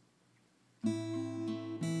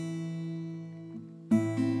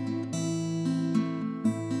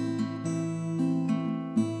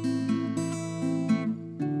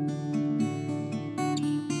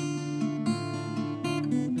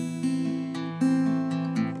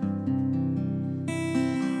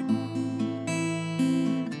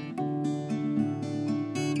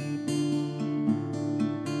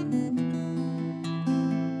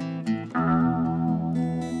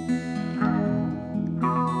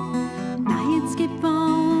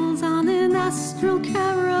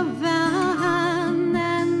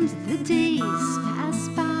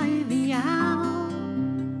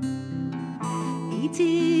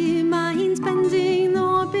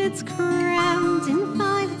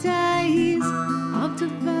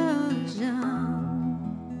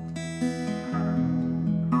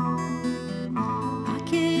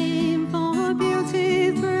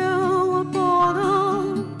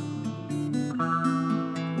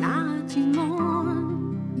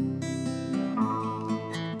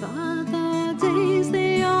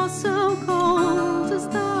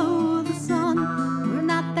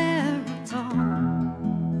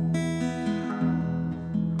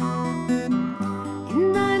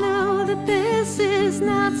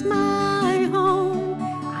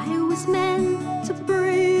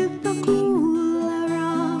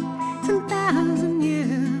 2,000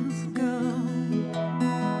 years ago.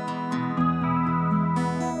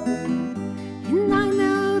 And I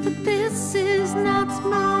know that this is not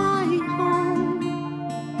my home.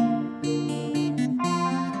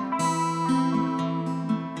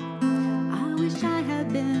 I wish I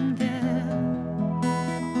had been there.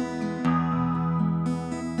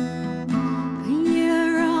 A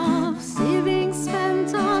year of savings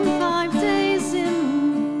spent on 5 days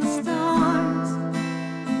in the stars,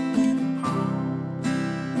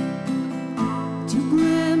 to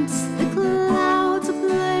glimpse the clouds, a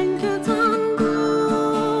blanket on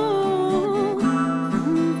blue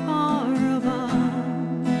from far above.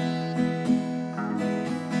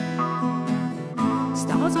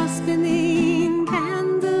 Stars are spinning,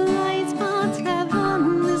 candlelight, but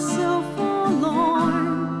heaven is so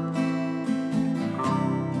forlorn.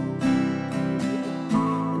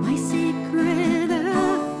 My secret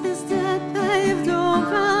earth is dead, paved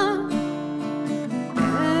over,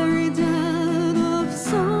 very dead of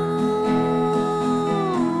song.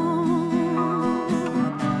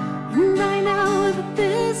 And I know that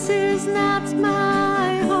this is not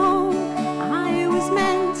my home. I was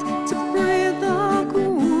meant to breathe the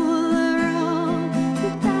cool air of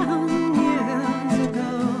 2,000 years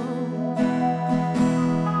ago.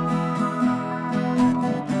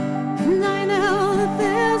 And I know that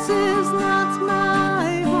this is not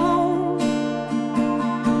my home.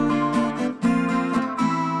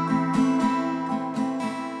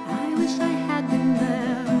 I wish I had been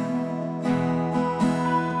there.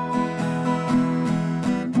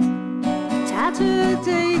 Tattered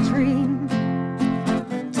daydream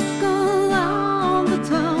took along the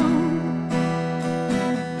tongue.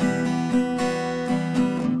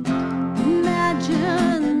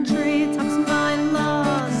 Imagine treetops, my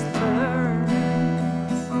lost birds.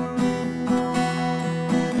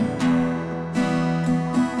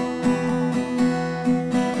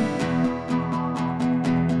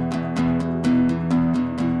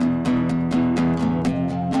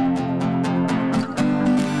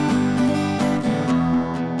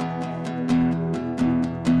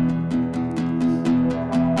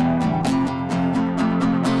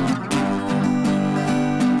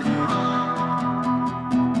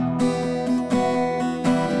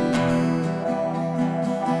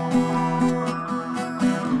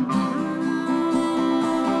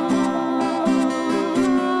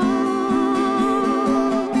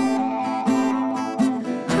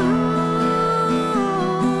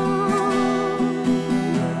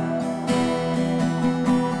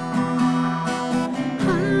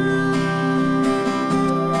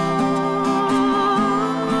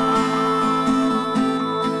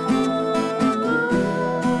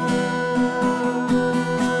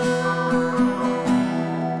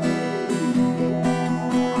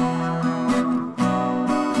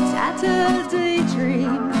 Tattered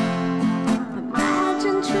daydream,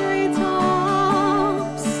 imagine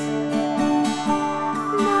treetops,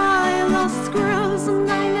 my lost grows, and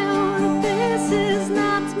I know that this is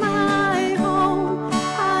not my home.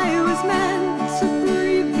 I was meant to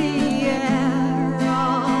breathe the air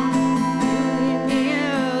of a million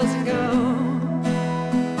years ago.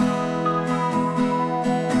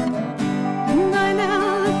 And I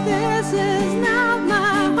know that this is not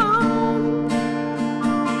my home.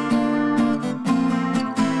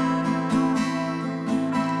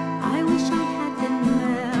 I wish I had been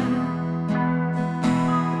there.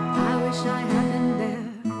 I wish I had been there.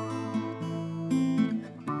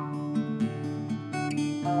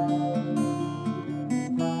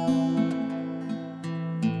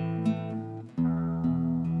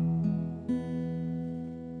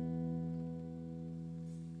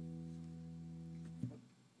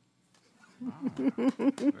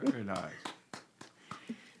 Very nice.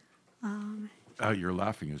 You're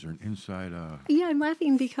laughing. Is there an inside? Yeah, I'm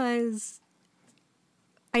laughing because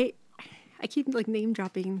I keep like name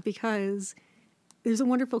dropping because there's a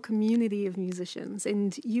wonderful community of musicians,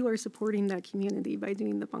 and you are supporting that community by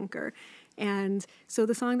doing the bunker. And so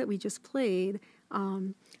the song that we just played,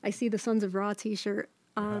 I see the Sons of Raw T-shirt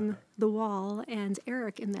on the wall, and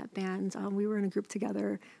Eric in that band. We were in a group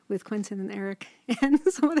together with Quentin and Aerie and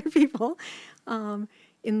some other people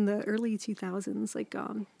in the early 2000s, like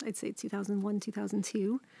I'd say 2001,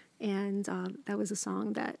 2002. And that was a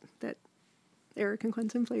song that Eric and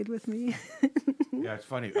Quentin played with me. Yeah, it's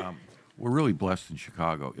funny. We're really blessed in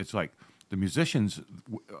Chicago. It's like the musicians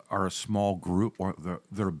are a small group, or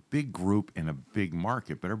they're a big group in a big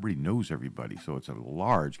market, but everybody knows everybody. So it's a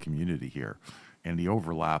large community here. And the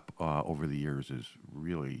overlap over the years is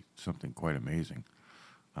really something quite amazing.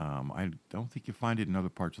 I don't think you find it in other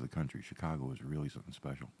parts of the country. Chicago is really something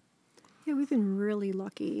special. Yeah, we've been really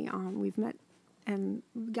lucky. We've met and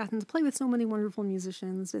gotten to play with so many wonderful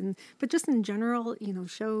musicians, but just in general,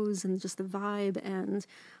 shows and just the vibe, and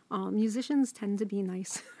musicians tend to be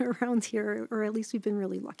nice around here, or at least we've been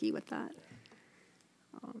really lucky with that.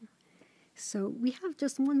 So we have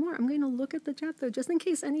just one more. I'm going to look at the chat though, just in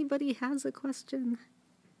case anybody has a question.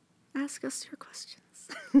 Ask us your questions.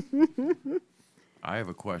 I have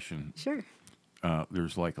a question. Sure.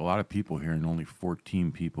 There's like a lot of people here, and only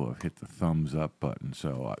 14 people have hit the thumbs up button.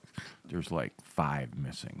 So there's like 5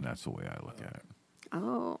 missing. That's the way I look at it.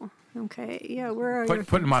 Oh, okay. Yeah, where are you?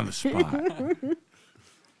 Put them on the spot.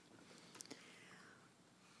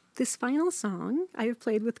 This final song I have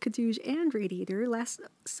played with Kadoosh and Radiator. Last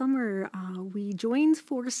summer, we joined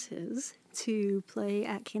forces to play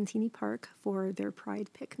at Cantini Park for their Pride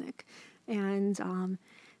picnic. And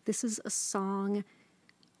this is a song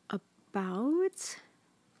about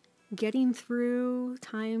getting through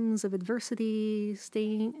times of adversity,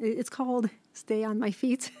 it's called Stay on My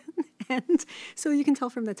Feet. And so you can tell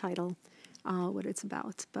from the title what it's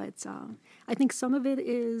about. But I think some of it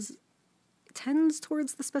tends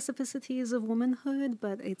towards the specificities of womanhood,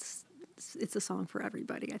 but it's a song for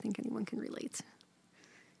everybody. I think anyone can relate.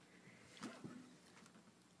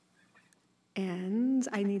 And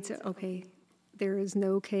I need to, okay, there is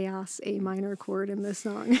no chaos A minor chord in this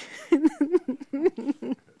song.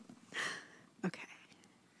 Okay.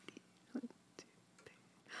 1, 2,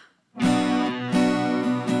 3.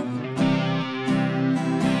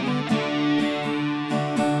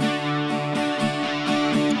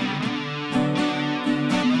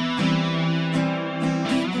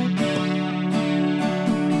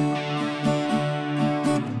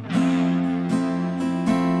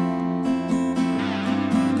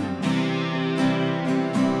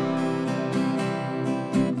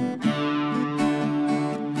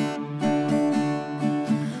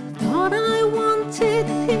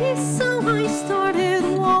 Peace, so I started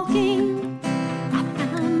walking. I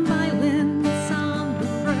found violence on the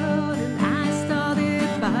road, and I started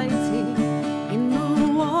fighting in the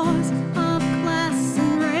wars of class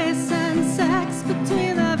and race and sex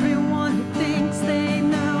between everyone who thinks they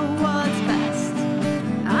know what's best.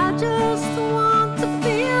 I just want to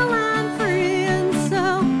feel I'm free, and so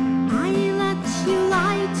I let you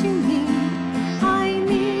lie to me. I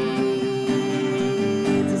need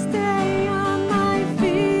to stay on my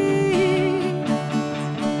feet.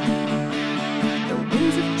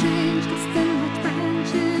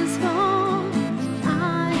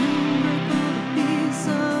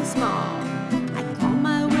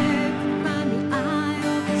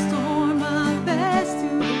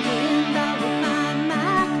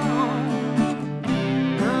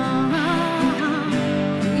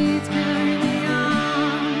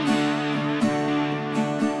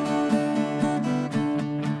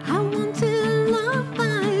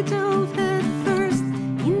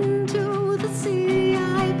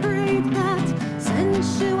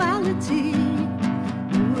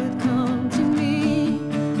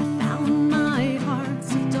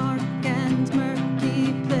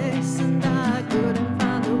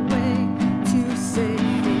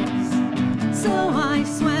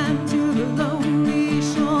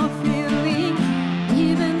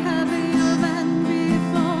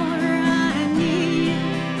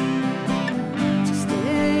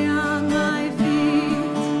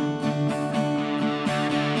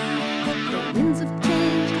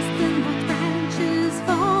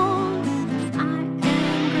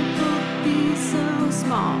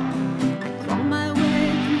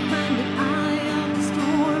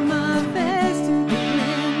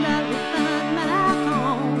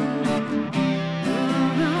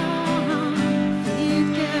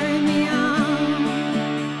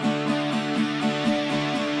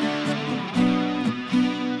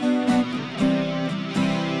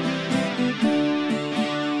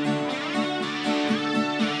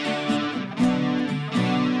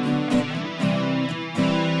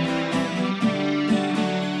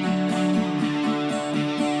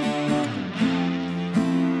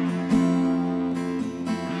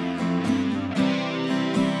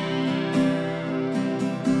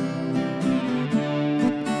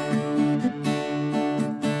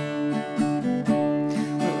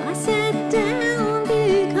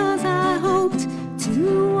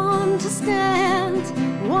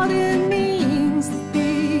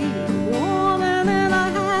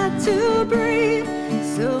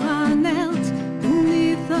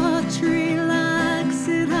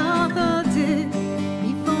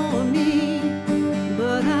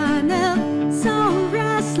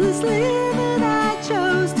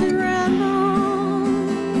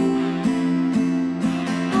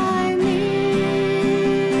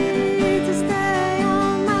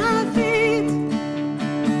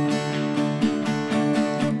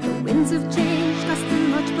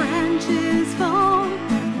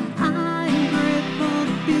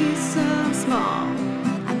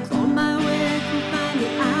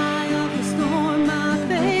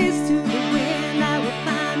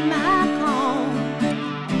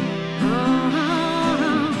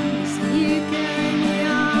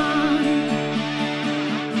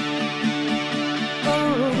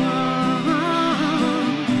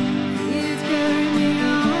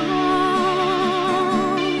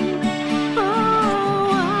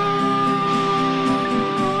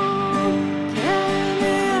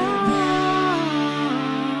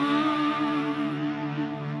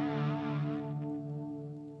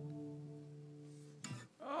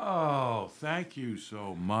 thank you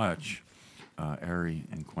so much, Aerie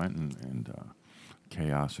and Quentin and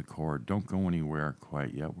Chaos A Chord. Don't go anywhere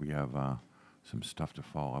quite yet. We have some stuff to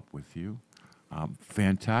follow up with you.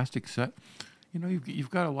 Fantastic set. You know, you've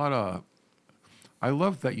got a lot of. I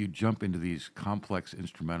love that you jump into these complex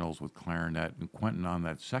instrumentals with clarinet and Quentin on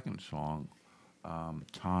that second song.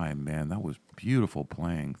 Time, man, that was beautiful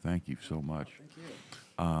playing. Thank you so much. Thank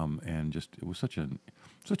you. And just it was such a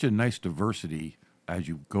nice diversity as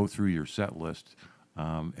you go through your set list.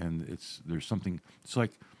 And there's something. It's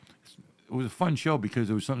like it was a fun show because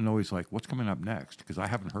there was something always like, what's coming up next? Because I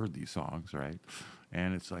haven't heard these songs, right?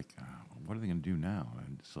 And it's like, what are they going to do now?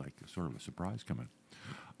 And it's like sort of a surprise coming.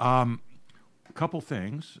 A couple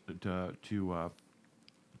things to cue off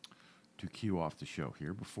the show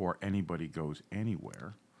here before anybody goes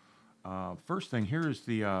anywhere. First thing, here is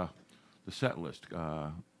the set list.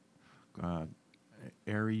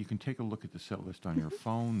 Aerie, you can take a look at the set list on your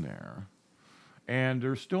phone there. And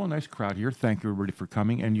there's still a nice crowd here. Thank you, everybody, for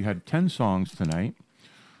coming. And you had 10 songs tonight,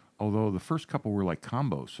 although the first couple were like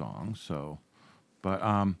combo songs. So, but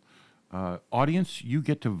audience, you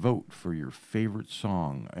get to vote for your favorite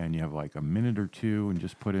song. And you have like a minute or two and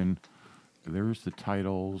just put in, there's the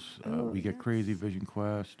titles. We get Crazy Vision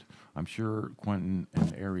Quest. I'm sure Quentin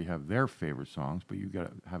and Aerie have their favorite songs, but you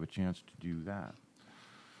got to have a chance to do that.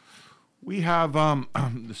 We have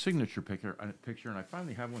the signature picture, and I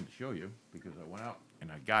finally have one to show you because I went out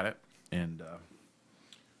and I got it. And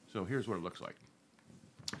so here's what it looks like.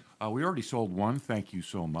 We already sold one. Thank you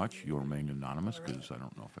so much. You'll remain anonymous because I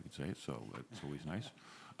don't know if I can say it, so it's always nice.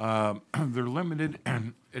 They're limited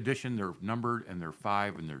edition. They're numbered, and they're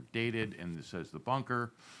 5, and they're dated, and it says The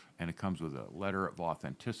Bunker, and it comes with a letter of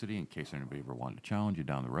authenticity in case anybody ever wanted to challenge you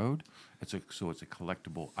down the road. So it's a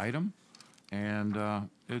collectible item, and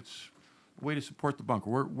it's a way to support The Bunker.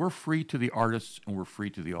 We're free to the artists, and we're free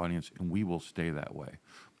to the audience, and we will stay that way.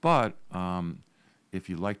 But if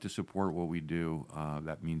you'd like to support what we do,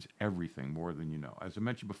 that means everything, more than you know. As I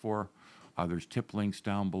mentioned before, there's tip links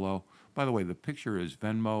down below. By the way, the picture is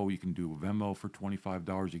Venmo. You can do Venmo for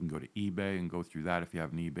 $25. You can go to eBay and go through that if you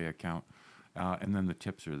have an eBay account. And then the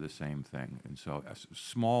tips are the same thing. And so as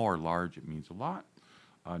small or large, it means a lot.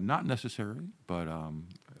 Not necessarily, but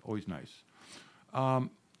always nice.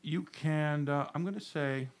 You can, I'm going to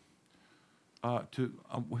say,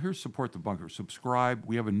 here's Support the Bunker. Subscribe.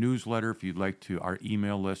 We have a newsletter if you'd like to. Our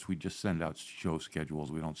email list, we just send out show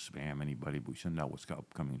schedules. We don't spam anybody, but we send out what's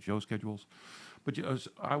upcoming show schedules. But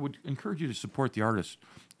I would encourage you to support the artists.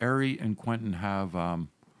 Aerie and Quentin have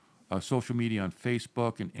social media on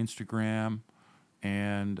Facebook and Instagram,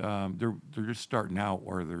 and they're just starting out,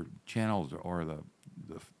 or their channels or the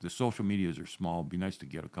social medias are small. It'd be nice to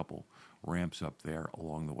get a couple ramps up there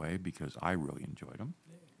along the way because I really enjoyed them.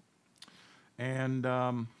 And,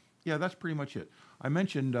 yeah, that's pretty much it. I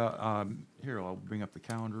mentioned, here, I'll bring up the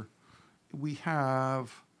calendar. We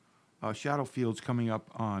have Shadowfields coming up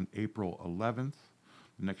on April 11th.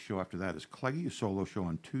 The next show after that is Cleggy, a solo show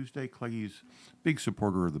on Tuesday. Cleggy's big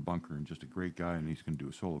supporter of The Bunker and just a great guy, and he's going to do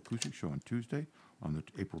a solo acoustic show on Tuesday on the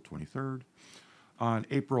April 23rd. On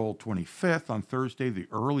April 25th, on Thursday, the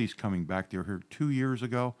Early's coming back. They were here 2 years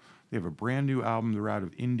ago. They have a brand new album. They're out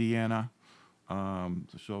of Indiana.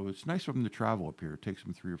 So it's nice of them to travel up here. It takes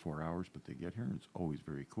them 3 or 4 hours, but they get here, and it's always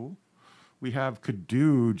very cool. We have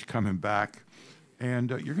Kadooge coming back, and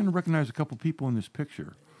you're going to recognize a couple people in this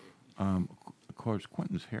picture. Of course,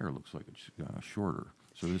 Quentin's hair looks like it's shorter,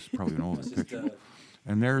 so this is probably an older picture.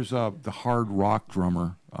 And there's the hard rock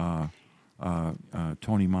drummer,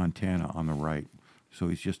 Tony Montana, on the right. So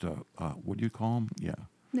he's just what do you call him? Yeah.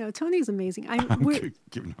 No, Tony's amazing. I'm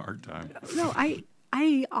giving a hard time. No, I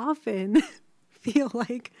often feel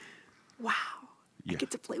like, wow, I get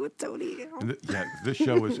to play with Tony. Yeah, this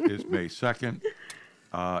show is May 2nd.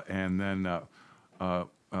 And then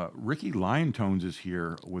Ricky Liontones is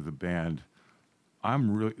here with a band.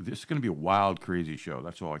 This is going to be a wild, crazy show.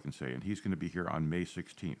 That's all I can say. And he's going to be here on May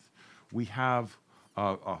 16th. We have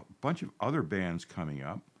a bunch of other bands coming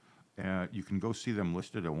up. You can go see them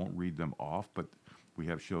listed. I won't read them off, but we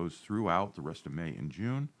have shows throughout the rest of May and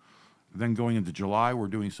June. Then going into July, we're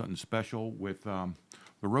doing something special with the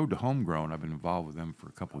Road to Homegrown. I've been involved with them for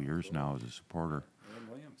a couple of years now as a supporter.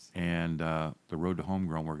 And the Road to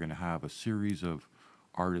Homegrown, we're going to have a series of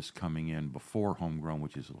artists coming in before Homegrown,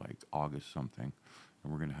 which is like August something.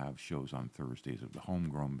 And we're going to have shows on Thursdays of the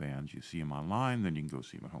Homegrown bands. You see them online, then you can go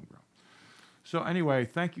see them at Homegrown. So anyway,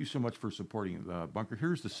 thank you so much for supporting the Bunker.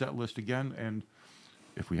 Here's the set list again, and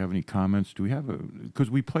if we have any comments, do we have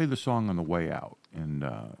because we play the song on the way out and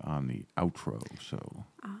on the outro, so.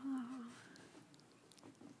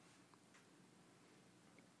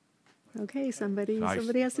 Okay, somebody Nice.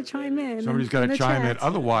 has to chime in. Somebody's got in to the chime in. chat.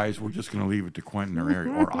 Otherwise, we're just going to leave it to Quentin or Aerie,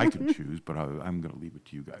 or I can choose, but I'm going to leave it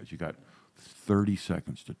to you guys. You got 30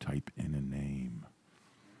 seconds to type in a name.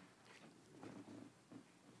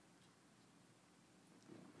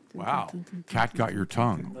 Wow. Cat got your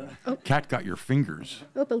tongue. Cat got your fingers.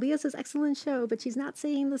 Oh, but Leah says excellent show, but she's not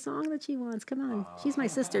saying the song that she wants. Come on, she's my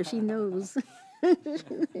sister. She knows.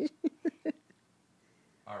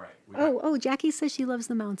 All right. Oh, Jackie says she loves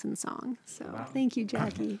the mountain song. So thank you,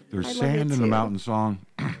 Jackie. There's I love sand it in the too. mountain song.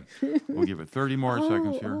 We'll give it 30 more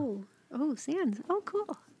seconds here. Sand. Oh,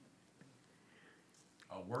 cool.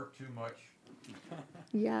 I'll work too much.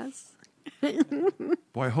 Yes.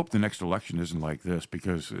 Boy, I hope the next election isn't like this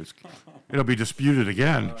because it'll be disputed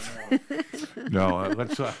again. No,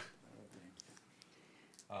 let's.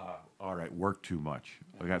 All right, work too much.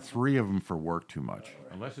 I got 3 of them for work too much,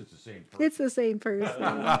 unless it's the same person. It's the same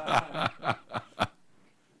person.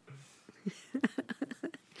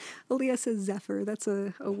 Leah says Zephyr. That's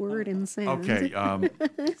a word in sand. Okay,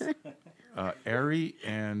 Aerie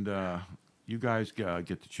and you guys get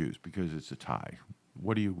to choose because it's a tie.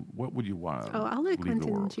 What would you want? Oh, I'll let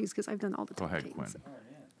Quentin choose because I've done all the Go ahead, typing, Quentin. so.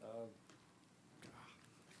 Oh,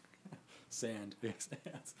 yeah. Sand. Big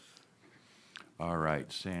sands. All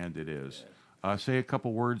right, sand it is. Say a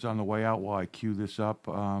couple words on the way out while I cue this up.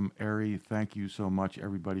 Aerie, thank you so much,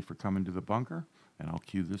 everybody, for coming to the bunker. And I'll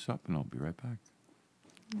cue this up, and I'll be right back.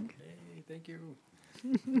 Hey, thank you.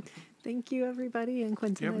 Thank you, everybody, and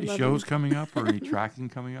Quentin. Do you have I any love shows you. coming up or any tracking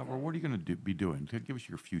coming up? Or what are you going to be doing? Give us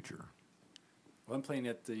your future. Well, I'm playing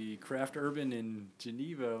at the Craft Urban in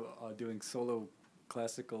Geneva, doing solo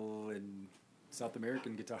classical and South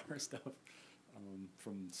American guitar stuff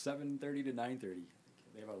from 7:30 to 9:30.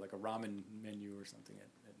 They have like a ramen menu or something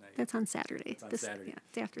at night. That's on Saturday. It's on Saturday. Yeah,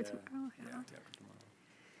 day after tomorrow. Yeah, Yeah. day after tomorrow.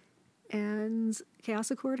 And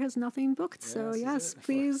Chaos Accord has nothing booked, so Yes, yes, is it?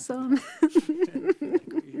 please,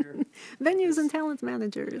 Here. venues and talent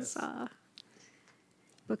managers Yes.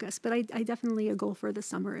 book us. But I definitely, a goal for the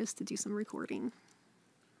summer is to do some recording.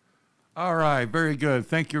 All right, very good.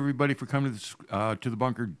 Thank you, everybody, for coming to the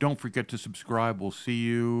bunker. Don't forget to subscribe. We'll see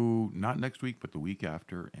you not next week, but the week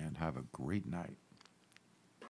after, and have a great night.